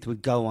Steve Smith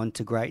would go on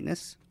to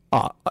greatness?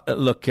 Oh,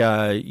 look,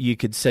 you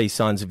could see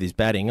signs of his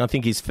batting. I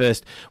think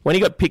when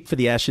he got picked for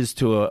the Ashes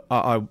tour,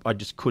 I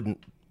just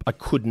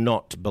could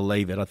not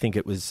believe it. I think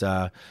it was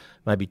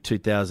maybe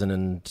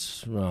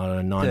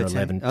 2009 or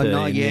 11. Oh,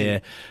 no, yeah.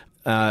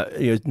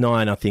 He was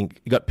 9, I think.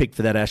 He got picked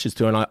for that Ashes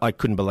tour, and I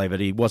couldn't believe it.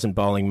 He wasn't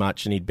bowling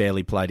much, and he'd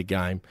barely played a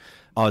game.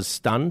 I was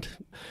stunned.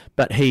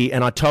 But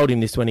and I told him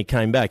this when he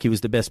came back, he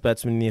was the best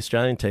batsman in the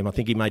Australian team. I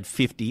think he made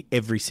 50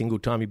 every single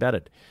time he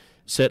batted.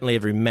 Certainly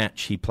every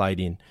match he played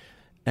in.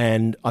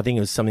 And I think it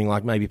was something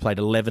like maybe played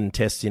 11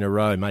 tests in a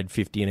row, made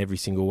 50 in every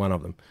single one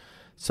of them.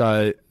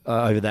 So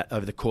over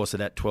the course of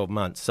that 12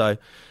 months. So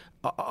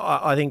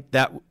I think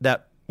that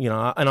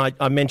and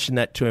I mentioned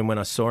that to him when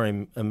I saw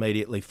him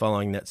immediately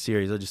following that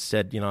series. I just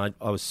said,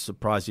 I was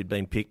surprised he'd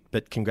been picked,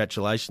 but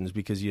congratulations,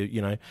 because if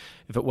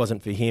it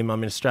wasn't for him,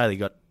 Australia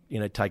got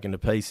taken to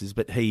pieces,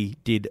 but he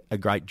did a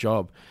great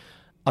job.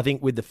 I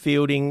think with the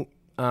fielding,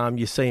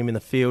 you see him in the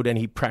field and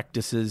he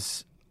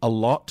practices a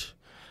lot.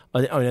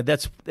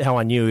 That's how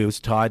I knew he was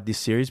tired this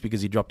series,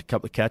 because he dropped a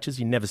couple of catches.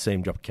 You never see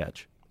him drop a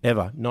catch,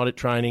 ever. Not at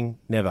training,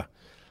 never.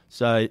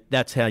 So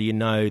that's how you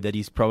know that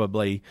he's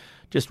probably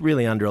just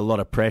really under a lot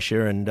of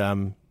pressure,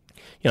 and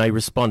he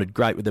responded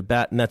great with the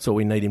bat, and that's all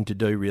we need him to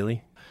do,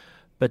 really.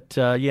 But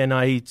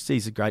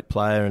he's a great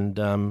player, and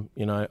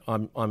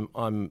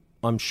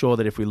I'm sure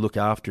that if we look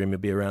after him, he'll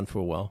be around for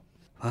a while.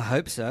 I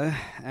hope so.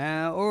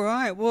 All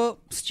right. Well,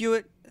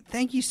 Stuart,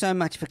 thank you so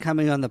much for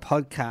coming on the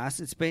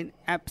podcast. It's been an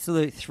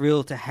absolute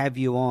thrill to have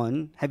you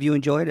on. Have you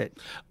enjoyed it?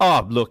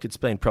 Oh, look, it's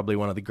been probably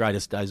one of the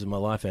greatest days of my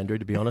life, Andrew,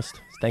 to be honest.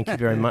 Thank you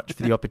very much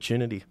for the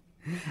opportunity.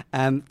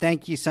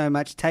 Thank you so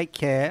much. Take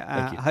care.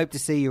 Thank you. I hope to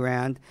see you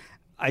around.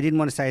 I didn't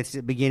want to say this at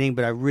the beginning,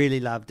 but I really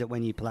loved it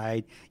when you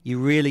played. You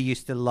really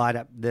used to light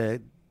up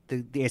the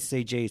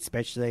SCG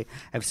especially. I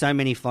have so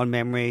many fond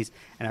memories,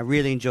 and I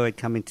really enjoyed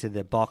coming to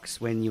the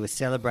box when you were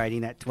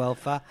celebrating that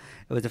 12th.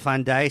 It was a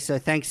fun day, so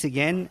thanks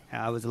again.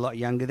 I was a lot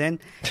younger then,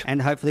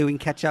 and hopefully we can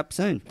catch up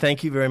soon.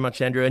 Thank you very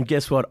much, Andrew. And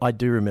guess what? I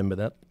do remember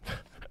that.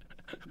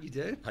 You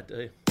do? I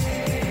do.